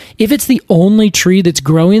then, if it's the only tree that's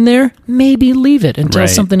growing there, maybe leave it until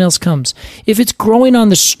something else comes. If it's growing on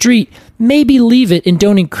the street, maybe leave it and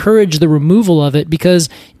don't encourage the removal of it because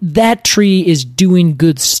that tree is doing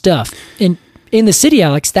good stuff. And in the city,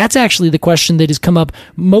 Alex, that's actually the question that has come up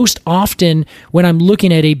most often when I'm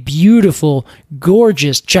looking at a beautiful,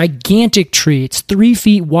 gorgeous, gigantic tree. It's 3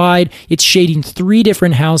 feet wide. It's shading 3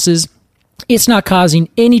 different houses. It's not causing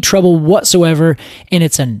any trouble whatsoever. And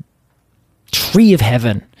it's a tree of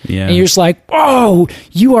heaven. Yeah. And you're just like, oh,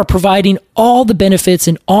 you are providing all the benefits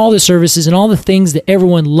and all the services and all the things that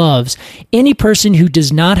everyone loves. Any person who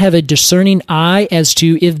does not have a discerning eye as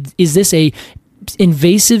to is this a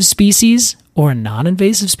invasive species or a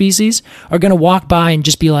non-invasive species are going to walk by and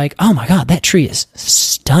just be like, oh my God, that tree is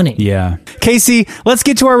stunning. Yeah. Casey, let's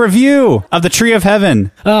get to our review of the Tree of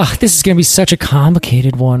Heaven. This is going to be such a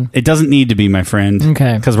complicated one. It doesn't need to be, my friend.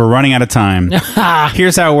 Okay. Because we're running out of time.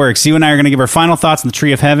 Here's how it works. You and I are going to give our final thoughts on the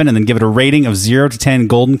Tree of Heaven and then give it a rating of 0 to 10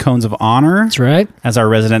 golden cones of honor. That's right. As our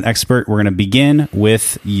resident expert, we're going to begin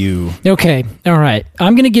with you. Okay. All right.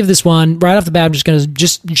 I'm going to give this one, right off the bat, I'm just going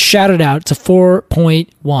to shout it out. It's a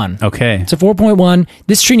 4.1. Okay. It's a 4.1.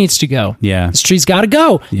 This tree needs to go. Yeah. This tree's got to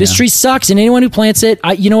go. Yeah. This tree sucks, and anyone who plants it,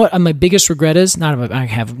 you know what my biggest regret is? It's not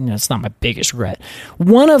my biggest regret.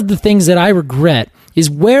 One of the things that I regret is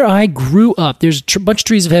where I grew up. There's a bunch of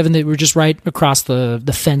trees of heaven that were just right across the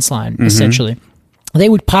fence line, essentially. They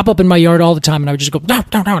would pop up in my yard all the time, and I would just go, no,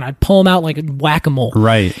 and I'd pull them out like whack-a-mole.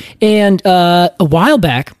 Right. And a while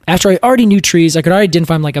back, after I already knew trees, I could already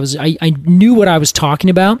identify them like I knew what I was talking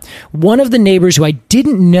about. One of the neighbors who I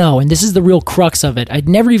didn't know, and this is the real crux of it, I'd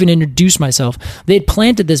never even introduced myself, they had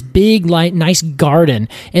planted this big, nice garden,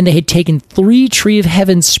 and they had taken 3 Tree of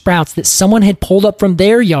Heaven sprouts that someone had pulled up from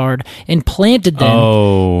their yard and planted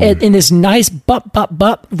them in this nice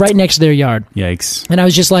butt right next to their yard. Yikes. And I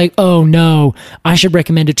was just like, oh no, I should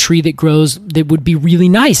recommend a tree that grows that would be really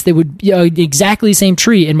nice. That would exactly the same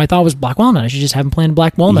tree. And my thought was black walnut. I should just have them planted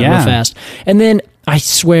black walnut real fast. And then I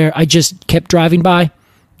swear I just kept driving by.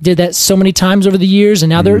 Did that so many times over the years,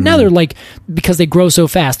 and now they're like, because they grow so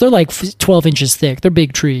fast, they're like 12 inches thick. They're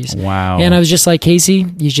big trees. Wow. And I was just like, Casey,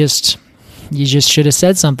 you just should have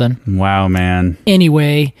said something. Wow, man.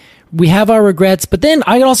 Anyway, we have our regrets, but then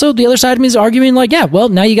the other side of me is arguing like, yeah, well,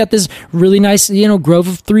 now you got this really nice, grove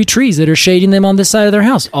of 3 trees that are shading them on this side of their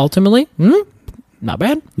house. Ultimately, not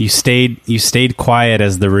bad. You stayed quiet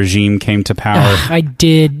as the regime came to power. I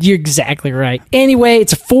did. You're exactly right. Anyway,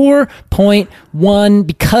 it's a 4.1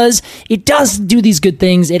 because it does do these good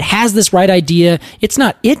things. It has this right idea. It's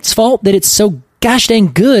not its fault that it's so gosh dang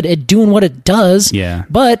good at doing what it does. Yeah.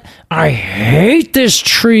 But I hate this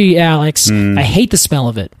tree, Alex. I hate the smell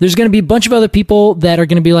of it. There's going to be a bunch of other people that are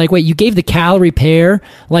going to be like, wait, you gave the calorie pair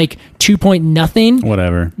like 2 point nothing?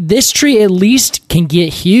 Whatever. This tree at least can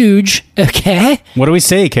get huge, okay? What do we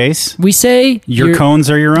say, Case? We say... Your cones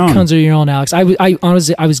are your own. Cones are your own, Alex. I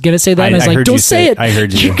honestly, I was going to say that, and I was like, don't say it. I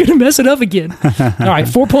heard you. You're going to mess it up again. All right,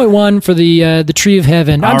 4.1 for the Tree of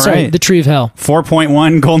Heaven. I'm sorry, the Tree of Hell.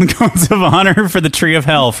 4.1 Golden Cones of Honor for the Tree of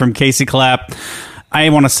Hell from Casey Clapp. I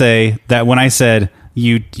want to say that when I said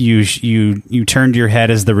you turned your head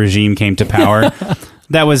as the regime came to power,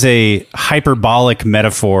 that was a hyperbolic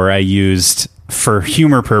metaphor I used for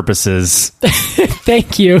humor purposes.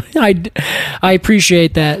 Thank you. I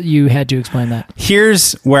appreciate that you had to explain that.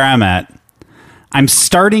 Here's where I'm at. I'm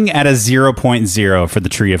starting at a 0.0 for the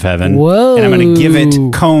Tree of Heaven. Whoa. And I'm going to give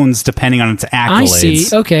it cones depending on its accolades. I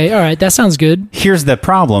see. Okay. All right. That sounds good. Here's the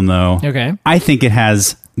problem, though. Okay. I think it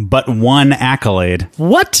has but one accolade.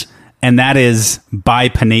 What? And that is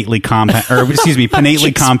pinnately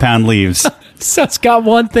compound leaves. So it's got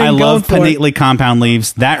one thing I going love for it. pinnately compound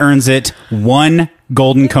leaves. That earns it one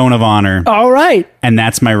Golden Cone of Honor. All right. And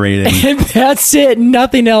that's my rating. And that's it.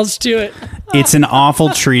 Nothing else to it. It's an awful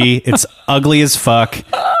tree. It's ugly as fuck.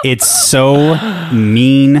 It's so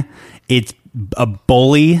mean. It's a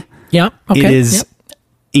bully. Yeah. Okay. It is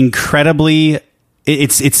incredibly...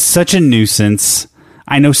 It's such a nuisance.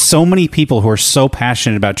 I know so many people who are so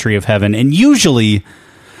passionate about Tree of Heaven, and usually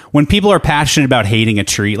when people are passionate about hating a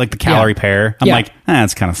tree, like the calorie pair, I'm like,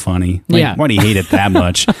 that's kind of funny. Like, why do you hate it that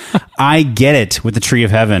much? I get it with the Tree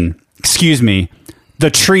of Heaven. Excuse me.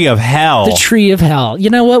 The Tree of Hell. The Tree of Hell. You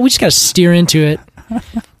know what? We just got to steer into it.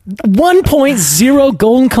 1.0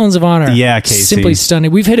 Golden Cones of Honor. Yeah, Casey. Simply stunning.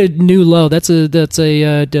 We've hit a new low. That's a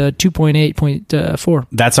 2.8.4.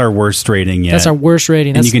 That's our worst rating yet. That's our worst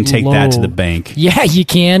rating. And That's you can take low. that to the bank. Yeah, you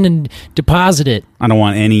can, and deposit it. I don't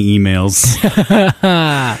want any emails.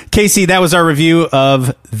 Casey, that was our review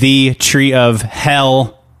of the Tree of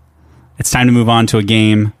Hell. It's time to move on to a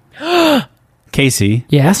game. Casey.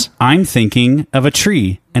 Yes? I'm thinking of a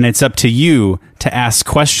tree, and it's up to you to ask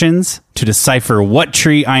questions to decipher what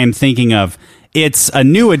tree I am thinking of. It's a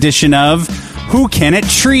new edition of Who Can It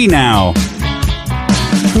Tree Now?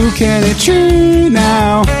 Who can it tree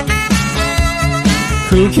now?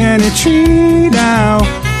 Who can it tree now?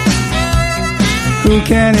 Who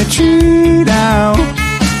can it tree now?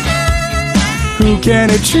 Who can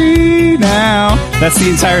it tree now? That's the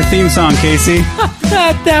entire theme song, Casey.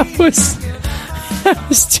 That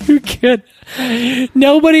was too good.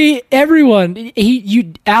 Everyone,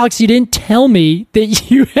 Alex, you didn't tell me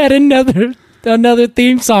that you had another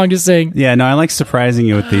theme song to sing. Yeah, no, I like surprising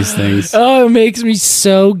you with these things. Oh, it makes me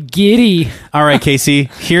so giddy. All right, Casey,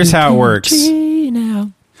 here's how it works.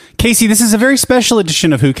 Casey, this is a very special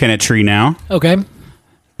edition of Who Can It Tree Now? Okay.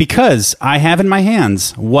 Because I have in my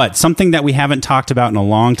hands, something that we haven't talked about in a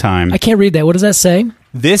long time. I can't read that. What does that say?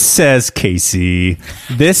 This says, Casey,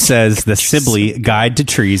 The Sibley Guide to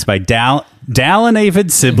Trees by Dallin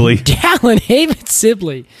Avid Sibley. Dallin Avid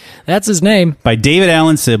Sibley. That's his name. By David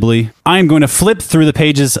Allen Sibley. I am going to flip through the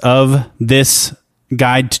pages of this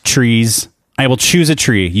guide to trees. I will choose a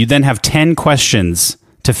tree. You then have 10 questions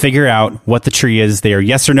to figure out what the tree is. They are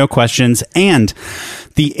yes or no questions, and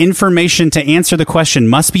the information to answer the question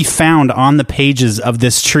must be found on the pages of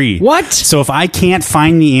this tree. What? So if I can't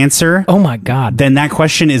find the answer, oh my God, then that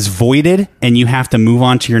question is voided, and you have to move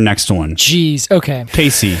on to your next one. Jeez. Okay.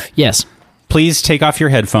 Casey. Yes. Please take off your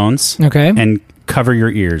headphones. Okay. And cover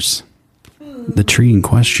your ears. The tree in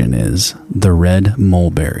question is the red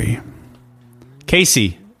mulberry.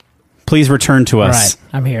 Casey, please return to us. All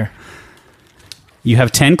right. I'm here. You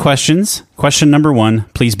have 10 questions. Question number 1,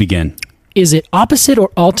 please begin. Is it opposite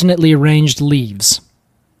or alternately arranged leaves?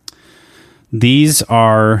 These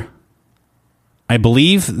are, I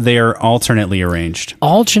believe they are alternately arranged.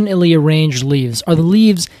 Alternately arranged leaves. Are the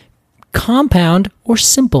leaves compound or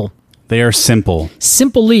simple? They are simple.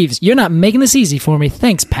 Simple leaves. You're not making this easy for me.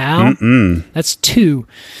 Thanks, pal. That's 2.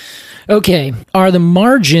 Okay. Are the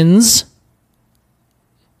margins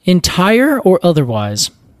entire or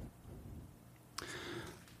otherwise?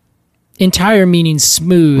 Entire meaning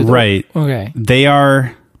smooth. Right. Okay. They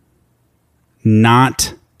are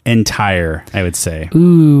not entire, I would say.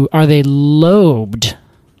 Ooh, are they lobed?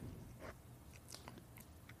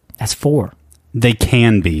 That's 4. They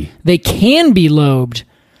can be. They can be lobed.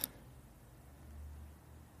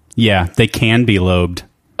 Yeah, they can be lobed.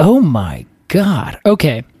 Oh my God.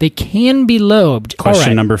 Okay. They can be lobed.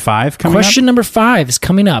 Question number 5 coming up? Question number 5 is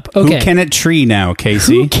coming up. Okay. Who can it tree now,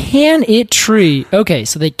 Casey? Who can it tree? Okay,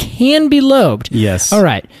 so they can be lobed. Yes. All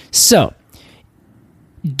right. So,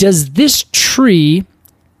 does this tree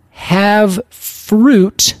have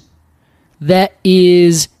fruit that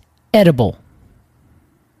is edible?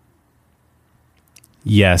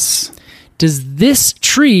 Yes. Does this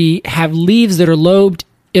tree have leaves that are lobed,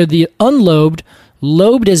 or the unlobed,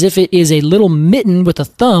 lobed as if it is a little mitten with a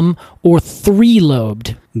thumb, or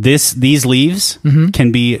three-lobed? These leaves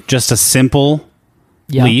can be just a simple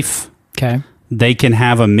Yeah. leaf. Okay. They can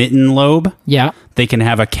have a mitten lobe. Yeah. They can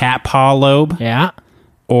have a cat paw lobe. Yeah.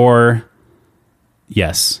 Or,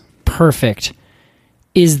 yes. Perfect.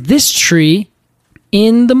 Is this tree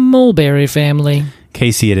in the mulberry family?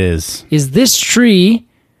 Casey, it is. Is this tree...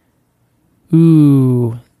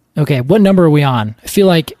 Ooh. Okay, what number are we on? I feel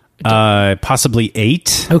like... Possibly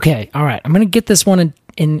 8. Okay, all right. I'm going to get this one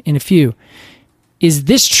in a few. Is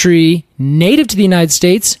this tree native to the United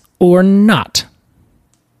States or not?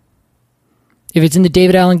 If it's in the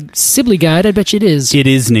David Allen Sibley Guide, I bet you it is. It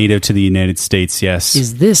is native to the United States, yes.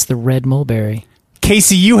 Is this the red mulberry?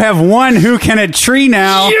 Casey, you have one Who Can a Tree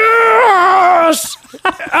now. Yes!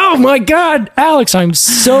 Oh my God, Alex, I'm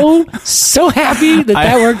so happy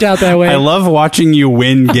that worked out that way. I love watching you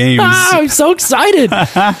win games. I'm so excited.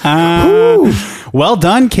 Well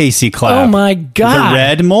done, Casey Clapp. Oh my God. The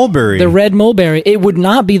red mulberry. The red mulberry. It would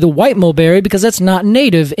not be the white mulberry because that's not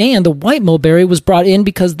native. And the white mulberry was brought in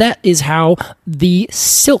because that is how the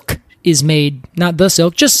silk is made. Not the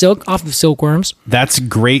silk, just silk off of silkworms. That's a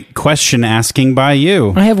great question asking by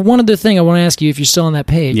you. I have one other thing I want to ask you if you're still on that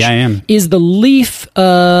page. Yeah, I am. Is the leaf,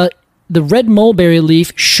 the red mulberry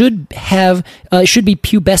leaf should be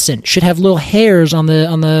pubescent, should have little hairs on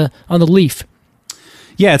the leaf.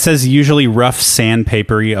 Yeah, it says usually rough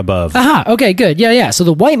sandpapery above. Aha, okay, good. Yeah. So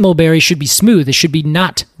the white mulberry should be smooth. It should be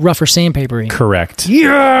not rough or sandpapery. Correct.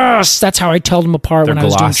 Yes! That's how I tell them apart They're when I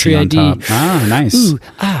was doing Tree on ID. top. Ah, nice.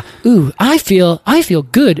 Ooh, I feel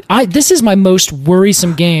good. This is my most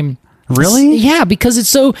worrisome game. Really? Yeah, because it's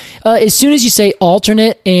so, as soon as you say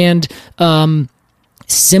alternate and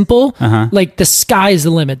simple, like the sky is the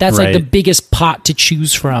limit. That's like Right. the biggest pot to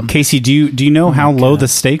choose from. Casey, do you know how low the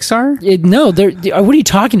stakes are? No, what are you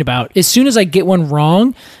talking about? As soon as I get one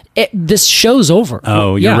wrong, this show's over.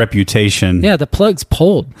 Oh, your reputation. Yeah, the plug's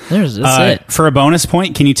pulled. That's it. For a bonus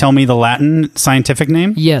point, can you tell me the Latin scientific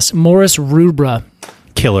name? Yes, Morus rubra.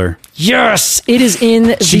 Killer. Yes, it is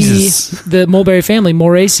in Jesus. the mulberry family,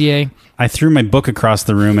 Moraceae. I threw my book across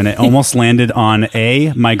the room and it almost landed on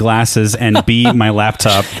A, my glasses, and B, my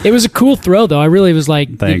laptop. It was a cool throw, though. I really was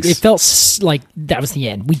like, Thanks. It felt like that was the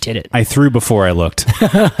end. We did it. I threw before I looked.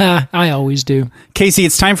 I always do. Casey,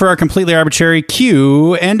 it's time for our completely arbitrary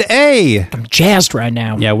Q&A. I'm jazzed right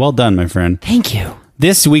now. Yeah, well done, my friend. Thank you.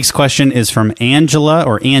 This week's question is from Angela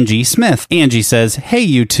or Angie Smith. Angie says, "Hey,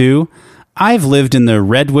 you two. I've lived in the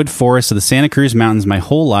redwood forest of the Santa Cruz Mountains my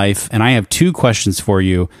whole life, and I have 2 questions for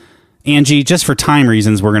you." Angie, just for time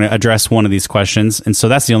reasons, we're going to address one of these questions, and so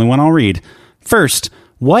that's the only one I'll read. First,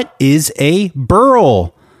 what is a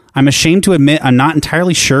burl? I'm ashamed to admit I'm not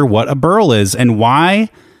entirely sure what a burl is, and why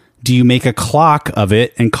do you make a clock of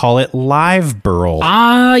it and call it live burl?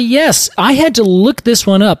 Yes. I had to look this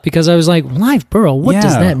one up because I was like, live burl, what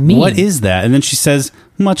does that mean? What is that? And then she says,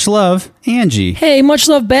 "Much love, Angie." Hey, much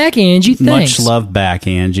love back, Angie. Thanks. Much love back,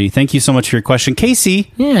 Angie. Thank you so much for your question.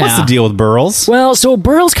 Casey, Yeah. what's the deal with burls? Well, so a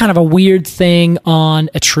burl's kind of a weird thing on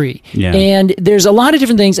a tree. Yeah. And there's a lot of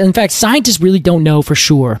different things. And in fact, scientists really don't know for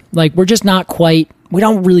sure. Like, we're just not quite, we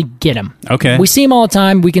don't really get them. Okay. We see them all the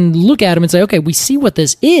time. We can look at them and say, okay, we see what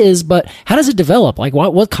this is, but how does it develop? Like,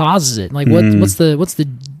 what causes it? Like, what's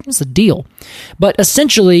the deal? But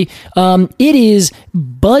essentially, it is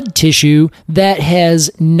bud tissue that has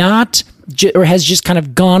not or has just kind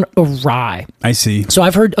of gone awry. I see. So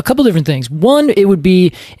I've heard a couple different things. One, it would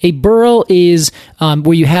be a burl is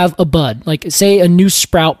where you have a bud. Like, say a new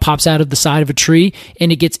sprout pops out of the side of a tree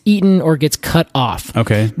and it gets eaten or gets cut off.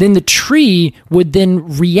 Okay. Then the tree would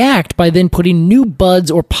then react by then putting new buds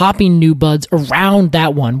or popping new buds around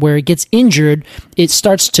that one. Where it gets injured, it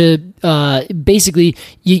starts to basically,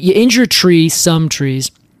 you injure a tree, some trees.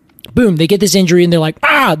 Boom, they get this injury and they're like,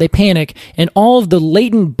 they panic. And all of the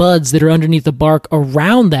latent buds that are underneath the bark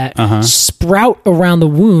around that sprout around the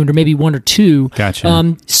wound, or maybe 1 or 2.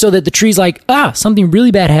 Gotcha. So that the tree's like, something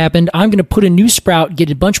really bad happened. I'm going to put a new sprout, get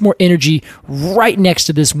a bunch more energy right next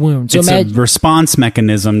to this wound. So It's a response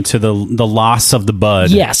mechanism to the loss of the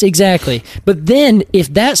bud. Yes, exactly. But then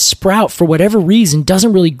if that sprout, for whatever reason,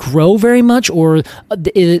 doesn't really grow very much, or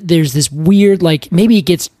there's this weird, like maybe it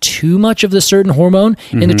gets too much of the certain hormone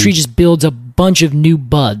and the tree just builds a bunch of new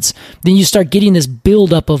buds, then you start getting this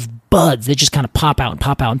buildup of buds that just kind of pop out and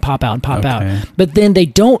pop out and pop out and pop out. But then they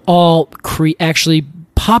don't all actually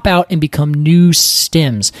pop out and become new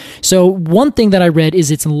stems. So one thing that I read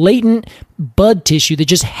is it's latent bud tissue that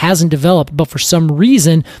just hasn't developed, but for some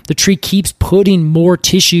reason the tree keeps putting more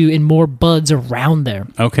tissue and more buds around there.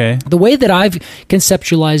 Okay. The way that I've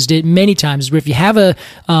conceptualized it many times is if you have a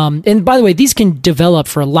and by the way, these can develop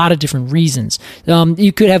for a lot of different reasons.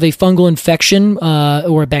 You could have a fungal infection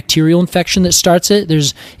or a bacterial infection that starts it.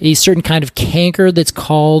 There's a certain kind of canker that's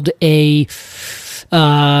called a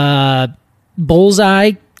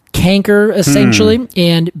bullseye canker, essentially.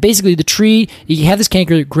 And basically the tree, you have this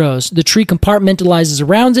canker that grows, the tree compartmentalizes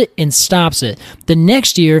around it and stops it. The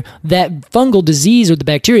next year, that fungal disease or the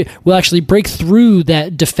bacteria will actually break through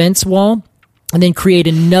that defense wall and then create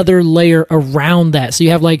another layer around that. So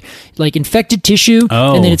you have like infected tissue,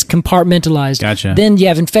 and then it's compartmentalized. Gotcha. Then you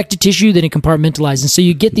have infected tissue, then it compartmentalized. And so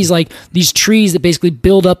you get these trees that basically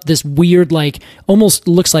build up this weird, almost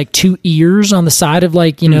looks like two ears on the side of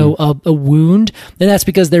a wound. And that's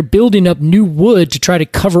because they're building up new wood to try to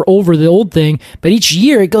cover over the old thing. But each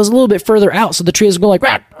year it goes a little bit further out. So the tree is going like,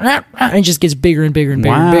 rah, rah, rah, and it just gets bigger and bigger and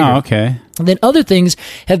bigger and bigger. Wow, okay. And then other things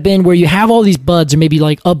have been where you have all these buds, or maybe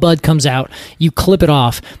like a bud comes out, you clip it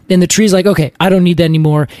off, then the tree's like, okay, I don't need that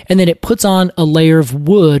anymore. And then it puts on a layer of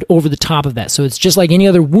wood over the top of that. So it's just like any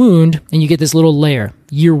other wound, and you get this little layer,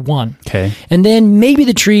 year one. Okay. And then maybe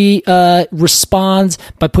the tree responds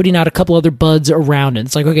by putting out a couple other buds around it.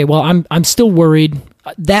 It's like, okay, well, I'm still worried.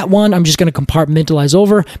 That one, I'm just going to compartmentalize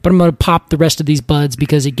over, but I'm going to pop the rest of these buds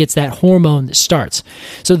because it gets that hormone that starts.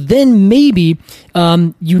 So then maybe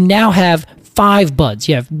you now have 5 buds.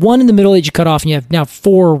 You have one in the middle that you cut off, and you have now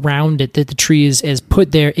 4 around it that the tree is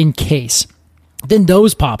put there in case. Then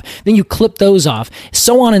those pop. Then you clip those off,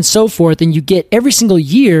 so on and so forth. And you get every single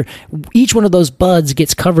year, each one of those buds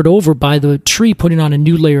gets covered over by the tree putting on a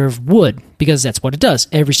new layer of wood, because that's what it does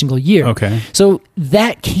every single year. Okay. So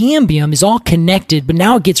that cambium is all connected, but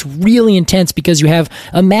now it gets really intense because you have,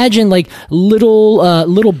 imagine like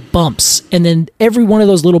little bumps, and then every one of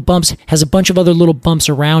those little bumps has a bunch of other little bumps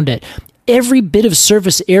around it. Every bit of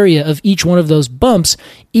surface area of each one of those bumps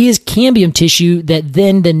is cambium tissue that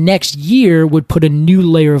then the next year would put a new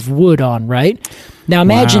layer of wood on, right? Now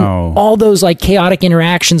imagine all those like chaotic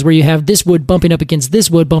interactions where you have this wood bumping up against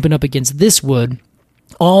this wood, bumping up against this wood,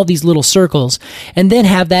 all these little circles, and then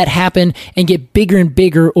have that happen and get bigger and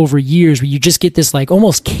bigger over years, where you just get this like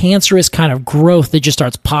almost cancerous kind of growth that just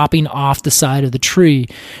starts popping off the side of the tree,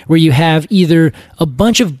 where you have either a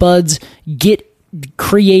bunch of buds get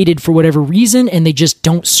created for whatever reason and they just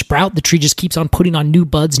don't sprout. The tree just keeps on putting on new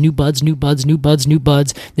buds, new buds, new buds, new buds, new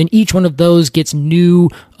buds. Then each one of those gets new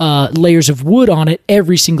layers of wood on it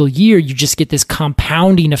every single year. You just get this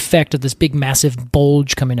compounding effect of this big massive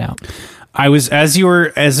bulge coming out. I was, as you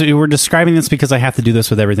were describing this, because I have to do this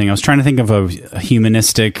with everything, I was trying to think of a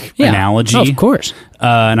humanistic analogy. Oh, of course.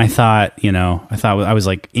 And I thought I was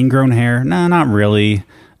like, ingrown hair? No, not really.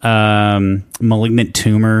 Malignant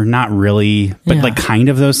tumor? Not really. But like kind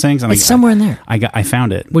of those things. It's somewhere in there. I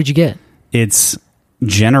found it. What'd you get? It's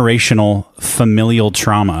generational familial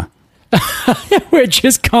trauma. Where it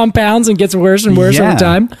just compounds and gets worse and worse over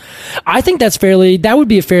time. I think that would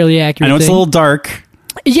be a fairly accurate I know thing. It's a little dark.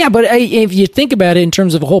 Yeah, but if you think about it in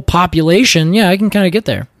terms of a whole population, I can kind of get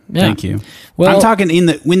there. Yeah. Thank you. Well, I'm talking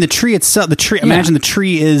when the tree itself. The tree. Imagine the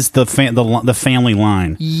tree is the family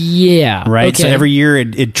line. Yeah. Right. Okay. So every year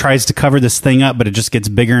it tries to cover this thing up, but it just gets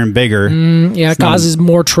bigger and bigger. It causes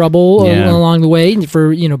more trouble along the way,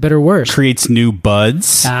 for better or worse. Creates new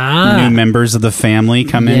buds. New members of the family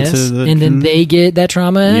come into the, and then they get that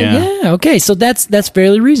trauma. Yeah. Okay. So that's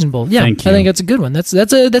fairly reasonable. Yeah. Thank you. I think that's a good one. That's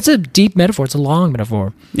a deep metaphor. It's a long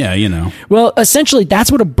metaphor. Yeah. Well, essentially,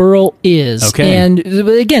 that's what a burl is. Okay. And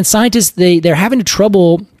again, scientists they're having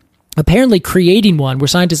trouble apparently creating one, where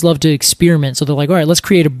scientists love to experiment. So they're like, all right, let's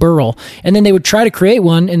create a burl. And then they would try to create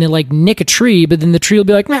one and then like nick a tree, but then the tree will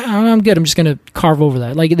be like, nah, I'm good. I'm just going to carve over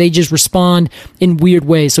that. Like they just respond in weird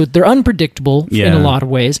ways. So they're unpredictable in a lot of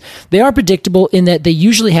ways. They are predictable in that they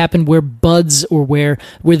usually happen where buds, or where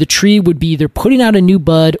the tree would be either putting out a new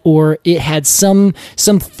bud, or it had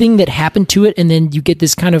something that happened to it. And then you get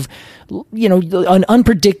this kind of, an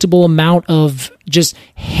unpredictable amount of just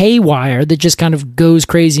haywire that just kind of goes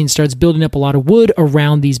crazy and starts building up a lot of wood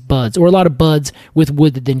around these buds, or a lot of buds with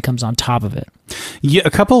wood that then comes on top of it. Yeah,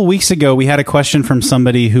 a couple of weeks ago, we had a question from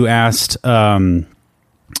somebody who asked,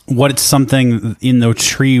 what's something in the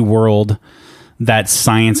tree world that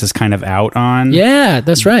science is kind of out on. Yeah,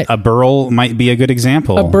 that's right. A burl might be a good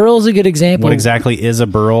example. A burl's a good example. What exactly is a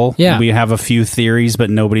burl? Yeah. We have a few theories, but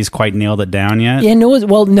nobody's quite nailed it down yet. Yeah, no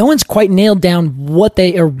one's quite nailed down what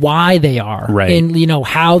they or why they are. Right. And,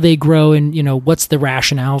 how they grow and, what's the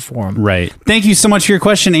rationale for them. Right. Thank you so much for your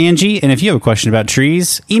question, Angie. And if you have a question about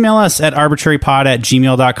trees, email us at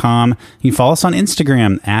arbitrarypod@gmail.com. You can follow us on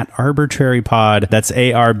Instagram at arbitrarypod. That's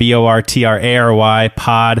ARBORTRARY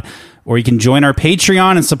pod. Or you can join our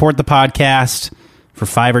Patreon and support the podcast. For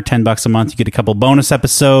 $5 or $10 a month, you get a couple bonus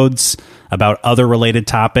episodes about other related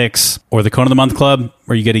topics. Or the Cone of the Month Club,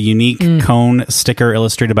 where you get a unique cone sticker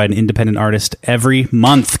illustrated by an independent artist every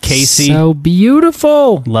month. Casey. So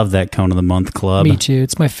beautiful. Love that Cone of the Month Club. Me too.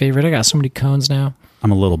 It's my favorite. I got so many cones now.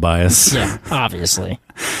 I'm a little biased. Yeah, obviously.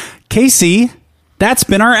 Casey, that's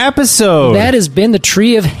been our episode. That has been the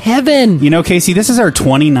Tree of Heaven. Casey, this is our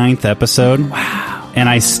 29th episode. Wow. And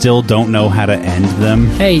I still don't know how to end them.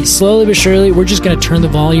 Hey, slowly but surely, we're just going to turn the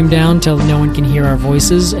volume down till no one can hear our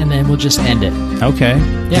voices, and then we'll just end it. Okay.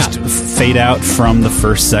 Yeah. Just fade out from the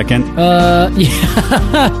first second.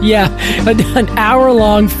 Yeah. An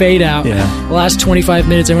hour-long fade out. Yeah. The last 25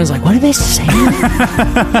 minutes, everyone's like, what are they saying?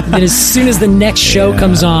 And then as soon as the next show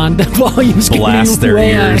comes on, the volume's going to blast their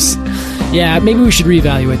way ears. high. Yeah, maybe we should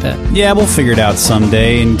reevaluate that. Yeah, we'll figure it out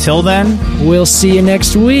someday. Until then, we'll see you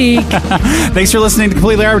next week. Thanks for listening to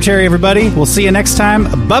Completely Arbitrary, everybody. We'll see you next time.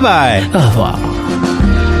 Bye-bye. Oh, wow.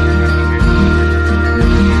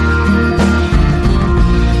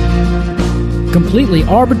 Completely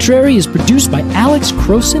Arbitrary is produced by Alex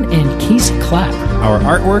Croson and Casey Clapp. Our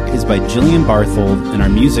artwork is by Jillian Barthold, and our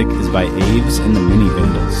music is by Aves and the Mini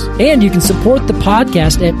Vandals. And you can support the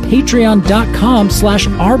podcast at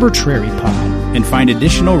patreon.com/arbitrarypod. And find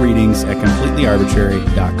additional readings at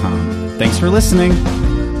completelyarbitrary.com. Thanks for listening.